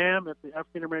NAMM, at the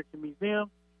African American Museum.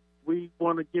 We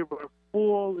want to give our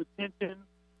full attention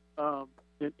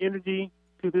and energy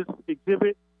to this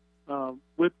exhibit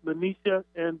with Lanisha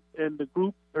and the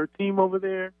group, her team over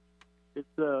there.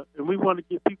 And we want to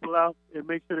get people out and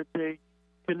make sure that they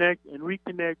connect and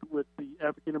reconnect with the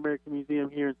African American Museum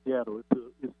here in Seattle. It's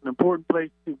an important place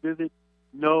to visit,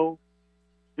 know,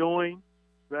 join,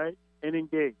 right, and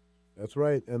engage. That's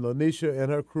right. And Lanisha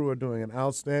and her crew are doing an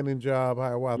outstanding job,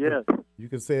 Hiawatha. Yes. You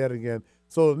can say that again.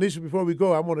 So, Lanisha, before we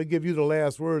go, I want to give you the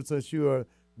last word since you are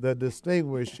the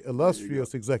distinguished,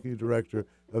 illustrious executive director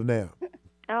of NAMM.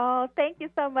 Oh, thank you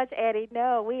so much, Eddie.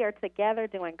 No, we are together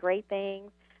doing great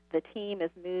things. The team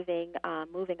is moving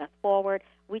us forward.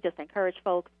 We just encourage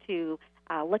folks to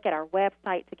look at our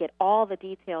website to get all the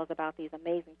details about these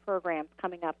amazing programs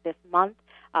coming up this month.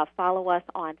 Follow us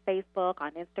on Facebook,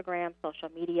 on Instagram, social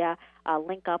media.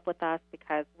 Link up with us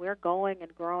because we're going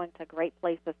and growing to great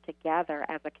places together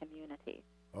as a community.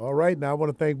 All right. Now I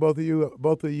want to thank both of you,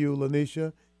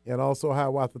 Lanisha, and also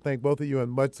Hiawatha. Thank both of you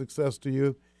and much success to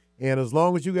you. And as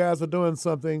long as you guys are doing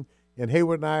something, and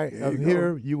Hayward and I are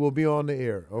here, you will be on the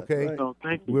air, okay? Right. Oh,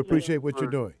 thank you. We appreciate what you're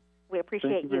doing. We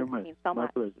appreciate you very much. So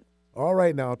much. My pleasure. All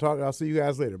right, now I'll see you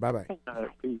guys later. Bye-bye. All right,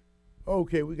 peace.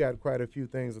 Okay, we got quite a few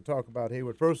things to talk about,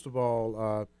 Hayward. First of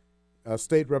all,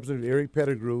 State Representative Eric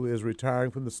Pettigrew is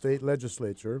retiring from the state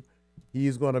legislature.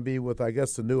 He's going to be with, I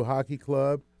guess, the new hockey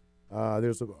club.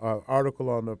 There's an article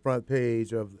on the front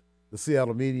page of the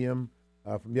Seattle Medium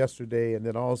from yesterday, and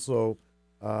then also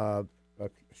a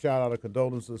shout-out of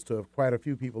condolences to quite a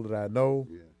few people that I know.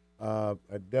 Yeah.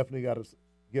 I definitely got to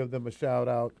give them a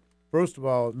shout-out. First of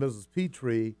all, Mrs.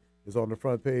 Petrie is on the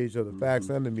front page of the Facts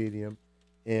and the Medium,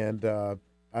 and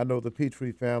I know the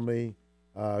Petrie family.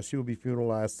 She will be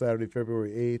funeralized Saturday,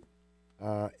 February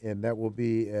 8th, and that will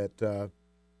be at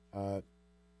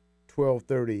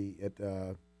 12:30 at,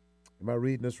 am I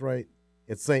reading this right?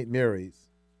 At St. Mary's.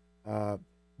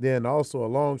 Then also a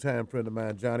longtime friend of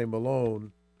mine, Johnny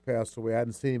Malone, passed away. I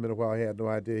hadn't seen him in a while. I had no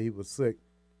idea he was sick,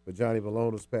 but Johnny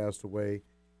Malone has passed away.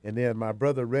 And then my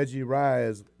brother Reggie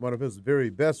Rise, one of his very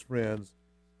best friends,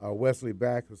 Wesley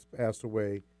Back, has passed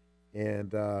away,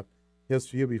 and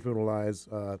he'll be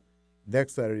funeralized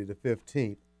next Saturday, the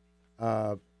 15th.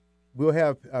 We'll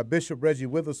have Bishop Reggie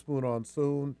Witherspoon on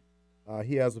soon.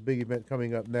 He has a big event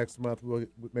coming up next month. We'll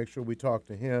make sure we talk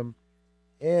to him.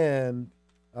 And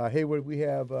Hayward, we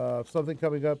have something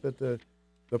coming up at the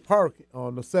park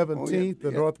on the 17th,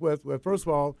 Northwest. Well, first of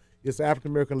all, it's African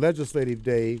American Legislative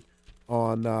Day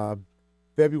on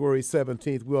February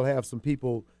 17th. We'll have some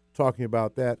people talking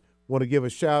about that. Want to give a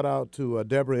shout out to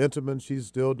Deborah Interman. She's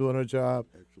still doing her job.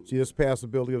 Excellent. She just passed a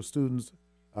bill to give students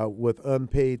with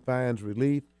unpaid fines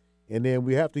relief. And then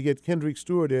we have to get Kendrick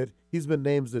Stewart in. He's been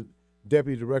named the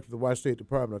Deputy Director of the Washington State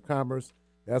Department of Commerce.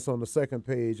 That's on the second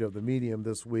page of the Medium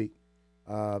this week.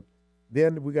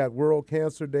 Then we got World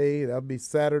Cancer Day. That'll be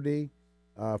Saturday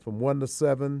from 1 to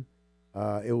 7.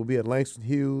 It will be at Langston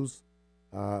Hughes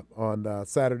on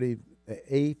Saturday the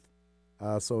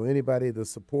 8th. So anybody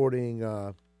that's supporting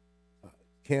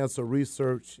cancer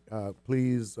research,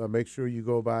 please make sure you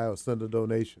go by or send a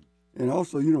donation. And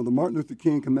also, the Martin Luther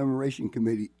King Commemoration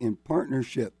Committee, in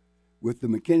partnership with the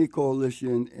McKinney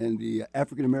Coalition and the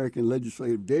African American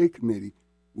Legislative Day Committee,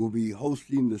 will be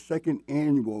hosting the second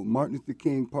annual Martin Luther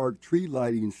King Park tree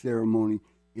lighting ceremony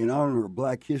in honor of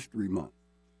Black History Month.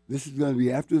 This is going to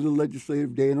be after the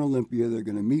Legislative Day in Olympia. They're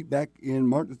going to meet back in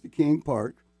Martin Luther King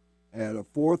Park at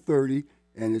 4:30,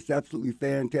 and it's absolutely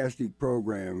fantastic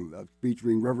program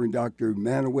featuring Reverend Dr.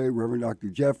 Manaway, Reverend Dr.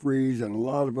 Jeffries, and a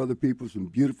lot of other people, some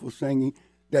beautiful singing.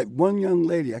 That one young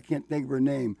lady, I can't think of her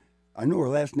name, I know her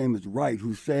last name is Wright,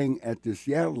 who sang at the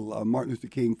Seattle Martin Luther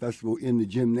King Festival in the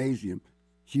gymnasium.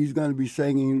 She's going to be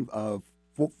singing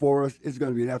for us. It's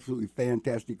going to be an absolutely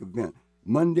fantastic event.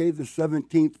 Monday the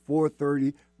 17th,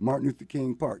 4:30, Martin Luther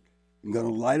King Park. We're going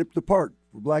to light up the park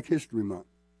for Black History Month.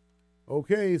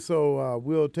 Okay, so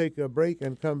we'll take a break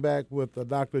and come back with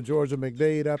Dr. Georgia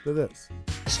McDade after this.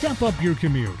 Step up your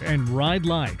commute and ride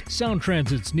light. Sound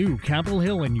Transit's new Capitol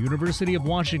Hill and University of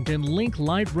Washington Link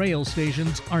Light rail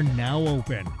stations are now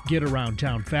open. Get around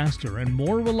town faster and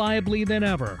more reliably than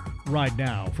ever. Ride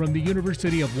now from the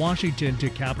University of Washington to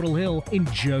Capitol Hill in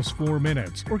just 4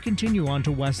 minutes, or continue on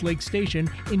to Westlake Station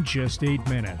in just 8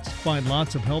 minutes. Find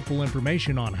lots of helpful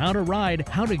information on how to ride,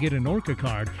 how to get an ORCA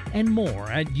card, and more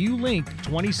at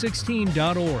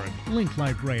ulink2016.org. Link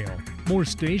Light Rail. More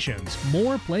stations,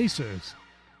 more places.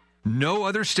 No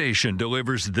other station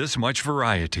delivers this much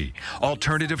variety.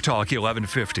 Alternative Talk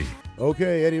 1150.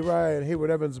 Okay, Eddie Rye and Hayward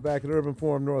Evans back at Urban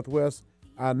Forum Northwest.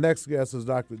 Our next guest is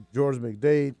Dr. George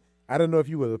McDade. I don't know if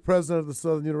you were the president of the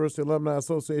Southern University Alumni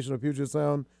Association of Puget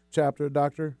Sound chapter,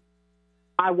 Doctor?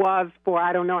 I was for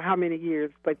I don't know how many years,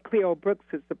 but Cleo Brooks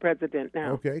is the president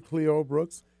now. Okay, Cleo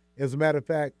Brooks. As a matter of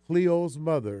fact, Cleo's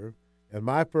mother and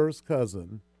my first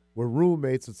cousin were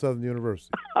roommates at Southern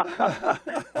University.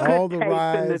 All the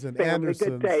Ryes and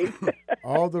Andersons,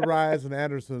 all the Ryes and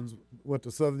Andersons went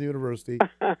to Southern University,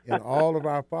 and all of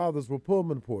our fathers were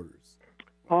Pullman porters.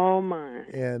 Oh my!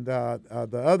 And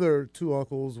the other two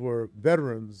uncles were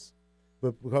veterans,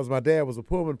 but because my dad was a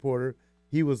Pullman porter,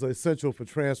 he was essential for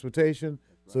transportation,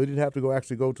 so he didn't have to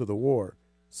actually go to the war.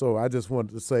 So I just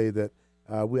wanted to say that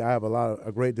I have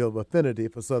a great deal of affinity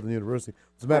for Southern University.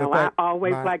 As a matter of fact, I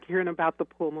always like hearing about the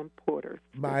Pullman porters.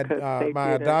 My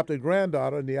adopted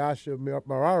granddaughter, Nyasha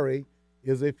Marari,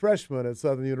 is a freshman at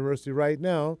Southern University right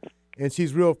now, and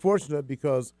she's real fortunate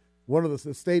because one of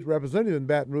the state representatives in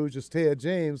Baton Rouge is Ted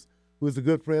James, who is a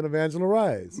good friend of Angela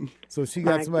Rise. So she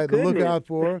got somebody to look out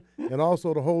for her and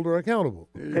also to hold her accountable.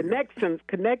 Connections.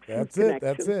 That's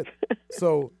it.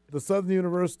 So the Southern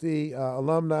University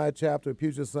alumni chapter of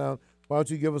Puget Sound, why don't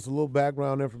you give us a little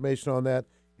background information on that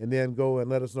and then go and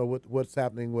let us know what's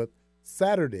happening with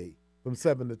Saturday from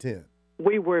 7 to 10.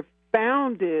 We were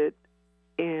founded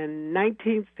in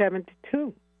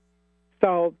 1972.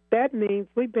 So that means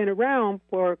we've been around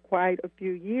for quite a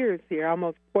few years here,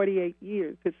 almost 48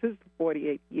 years. This is the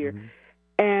 48th year. Mm-hmm.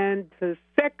 And the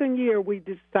second year we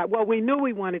decided, we knew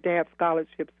we wanted to have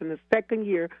scholarships. In the second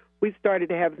year, we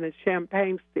started having the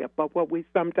champagne sip, or what we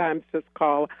sometimes just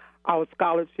call our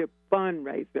scholarship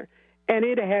fundraiser. And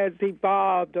it has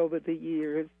evolved over the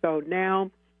years. So now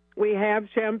we have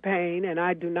champagne, and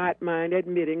I do not mind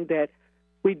admitting that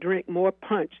we drink more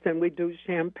punch than we do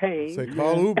champagne. Say,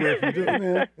 call Uber if you do,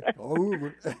 man. Call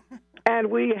Uber.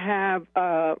 And we have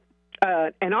an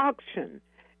auction.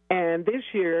 And this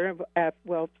year,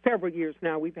 several years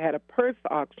now, we've had a purse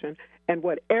auction. And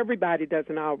what everybody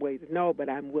doesn't always know, but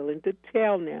I'm willing to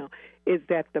tell now, is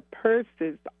that the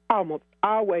purses almost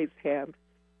always have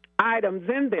items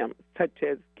in them, such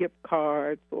as gift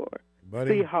cards or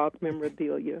Seahawk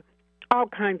memorabilia, all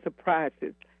kinds of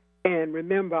prizes. And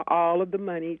remember, all of the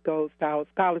money goes to our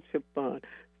scholarship fund.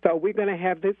 So we're going to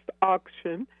have this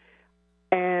auction,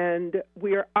 and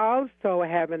we're also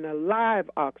having a live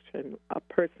auction. A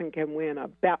person can win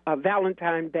a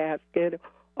Valentine basket,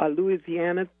 a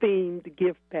Louisiana-themed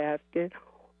gift basket,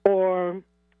 or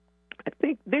I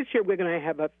think this year we're going to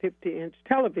have a 50-inch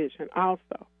television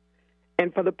also.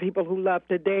 And for the people who love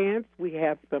to dance, we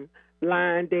have some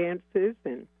line dances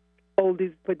and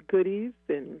oldies but goodies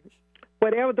and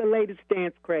whatever the latest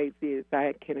dance craze is.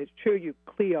 I can assure you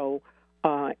Cleo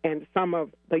and some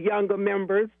of the younger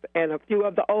members and a few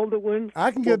of the older ones.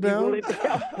 I can get down.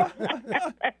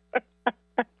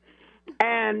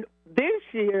 And this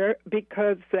year,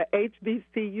 because the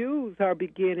HBCUs are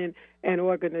beginning an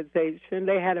organization,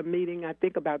 they had a meeting, I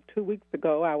think, about 2 weeks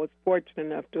ago. I was fortunate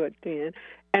enough to attend.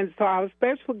 And so our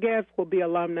special guests will be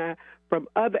alumni from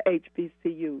other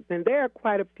HBCUs. And there are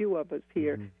quite a few of us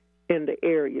here in the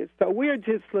area. So we're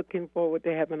just looking forward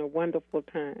to having a wonderful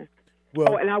time.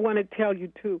 Well, and I want to tell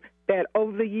you, too, that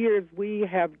over the years we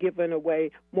have given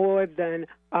away more than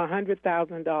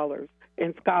 $100,000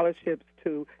 in scholarships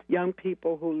to young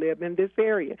people who live in this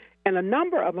area. And a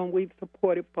number of them we've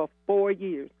supported for 4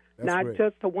 years. That's Not great.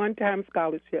 just a one-time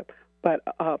scholarship, but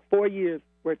 4 years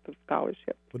worth of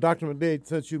scholarship. Well, Dr. McDade,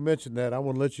 since you mentioned that, I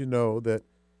want to let you know that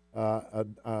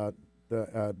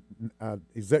the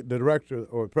director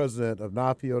or president of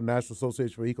NAFIO, National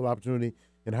Association for Equal Opportunity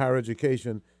in Higher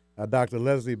Education, Dr.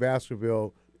 Leslie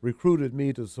Baskerville, recruited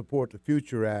me to support the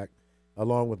Future Act,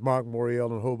 along with Mark Morial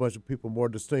and a whole bunch of people more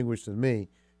distinguished than me.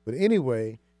 But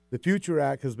anyway, the Future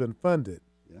Act has been funded,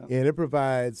 and it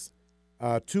provides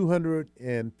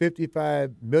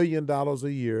 $255 million a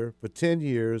year for 10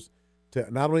 years to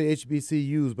not only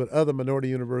HBCUs but other minority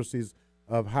universities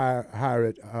of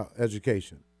higher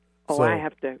education. Oh, So, I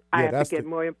have to get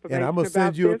more information and I'm gonna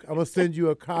about this. I'm gonna send you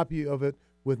a copy of it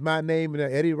with my name in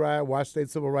it, Eddie Rye, Washington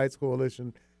State Civil Rights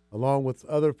Coalition, along with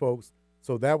other folks.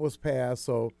 So that was passed.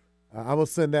 So I'm gonna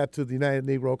send that to the United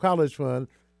Negro College Fund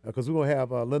because we're gonna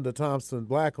have Linda Thompson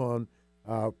Black on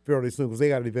fairly soon because they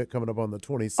got an event coming up on the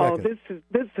 22nd. Oh, this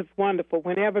is wonderful.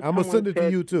 Whenever I'm gonna someone send it to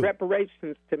says you, too.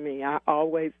 reparations to me, I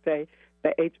always say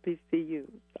the HBCUs.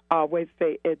 I always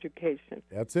say education.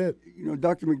 That's it. You know,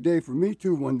 Dr. McDade, for me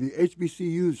too, when the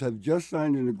HBCUs have just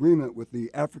signed an agreement with the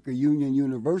Africa Union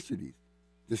universities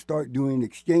to start doing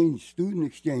student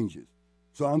exchanges.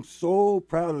 So I'm so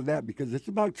proud of that because it's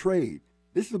about trade.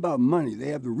 This is about money. They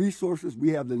have the resources,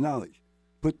 we have the knowledge.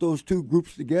 Put those two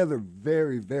groups together,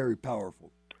 very, very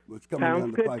powerful. What's coming down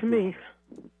Sounds the good pipeline. to me.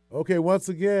 Okay, once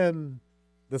again,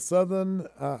 the Southern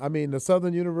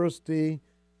University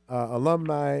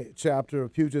alumni chapter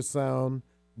of Puget Sound,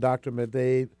 Dr.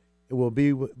 McDade, will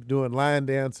be doing line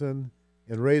dancing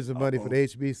and raising money for the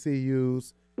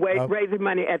HBCUs. Raising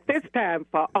money at this time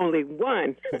for only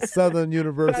one. Southern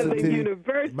University. Southern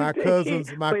University. My cousin's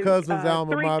with,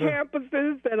 alma mater. 3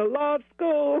 campuses and a law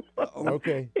school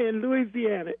Okay. in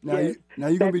Louisiana. Now, Yes. now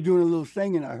you're going to be doing a little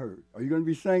singing, I heard. Are you going to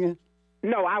be singing?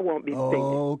 No, I won't be singing.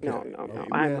 Okay. No.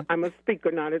 Amen. I'm a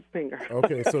speaker, not a singer.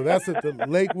 Okay, so that's at the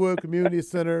Lakewood Community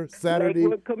Center Saturday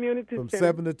Lakewood Community from Center.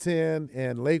 7 to 10,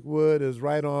 and Lakewood is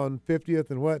right on 50th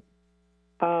and what?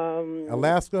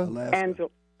 Alaska?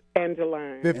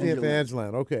 Angeline. 50th and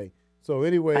Angeline. Okay. So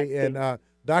anyway, and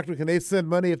Doctor, can they send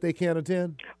money if they can't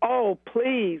attend? Oh,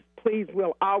 please,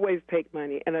 we'll always take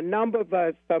money. And a number of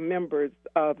us are members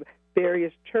of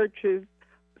various churches,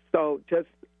 so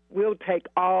we'll take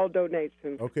all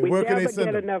donations. Okay, we where can never they send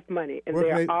get them? enough money, and Where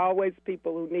there can are they- always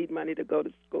people who need money to go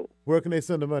to school. Where can they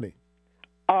send the money?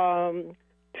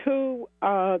 To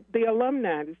the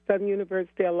alumni, the Southern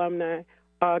University alumni,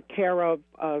 care of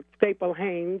Staple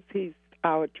Haynes. He's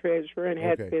our treasurer and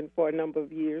has Okay. been for a number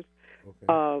of years.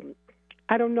 Okay.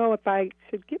 I don't know if I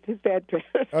should get his address.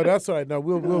 Oh, that's all right. No,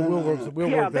 we'll work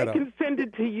yeah, that they out. can send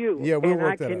it to you. Yeah, we'll and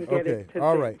work I that can out. get Okay. it to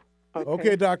All them. right.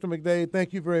 Okay, Dr. McDade,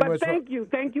 thank you very But much. thank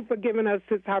you for giving us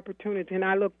this opportunity, and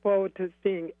I look forward to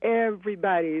seeing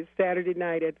everybody Saturday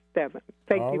night at 7.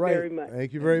 Thank All you right. very much.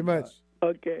 Thank you very much.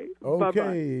 Okay. Okay.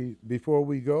 Bye-bye. Before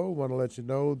we go, I want to let you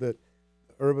know that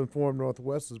Urban Forum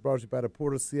Northwest is brought to you by the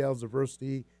Port of Seattle's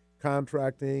Diversity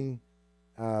Contracting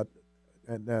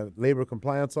and Labor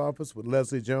Compliance Office with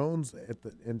Leslie Jones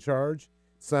in charge.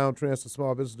 Sound Transfer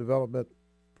Small Business Development.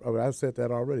 Oh, I said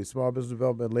that already. Small Business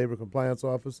Development and Labor Compliance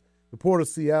Office. The Port of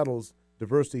Seattle's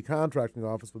Diversity Contracting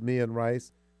Office with Ian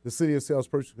Rice. The City of Seattle's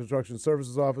Purchase Construction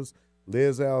Services Office,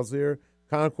 Liz Alzier.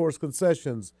 Concourse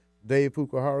Concessions, Dave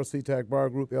Fukuhara, SeaTac Bar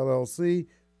Group, LLC.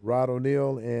 Rod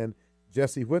O'Neill and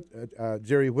Jerry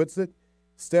Whitsitt.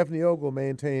 Stephanie Ogle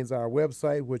maintains our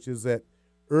website, which is at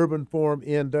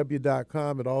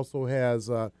urbanforumnw.com. It also has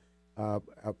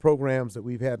programs that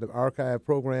we've had, the archive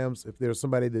programs. If there's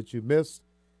somebody that you missed,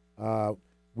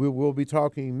 we will be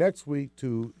talking next week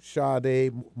to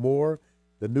Sade Moore,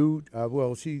 the new,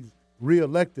 she's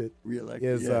reelected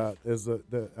as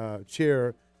the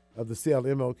chair of the Seattle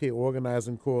MLK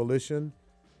Organizing Coalition.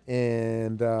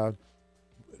 And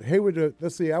Hayward,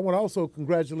 let's see, I want to also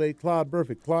congratulate Claude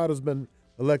Burfict. Claude has been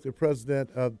elected president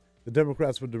of the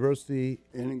Democrats for Diversity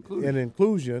and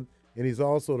Inclusion, and he's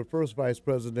also the first vice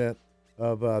president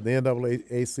of the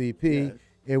NAACP. Yes.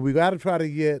 And we got to try to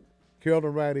get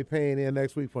Carolyn Riley Payne in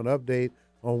next week for an update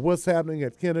on what's happening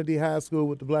at Kennedy High School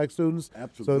with the black students.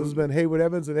 Absolutely. So this has been Hayward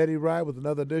Evans and Eddie Rye with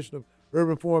another edition of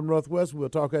Urban Forum Northwest. We'll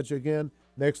talk at you again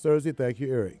next Thursday. Thank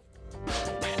you, Eric.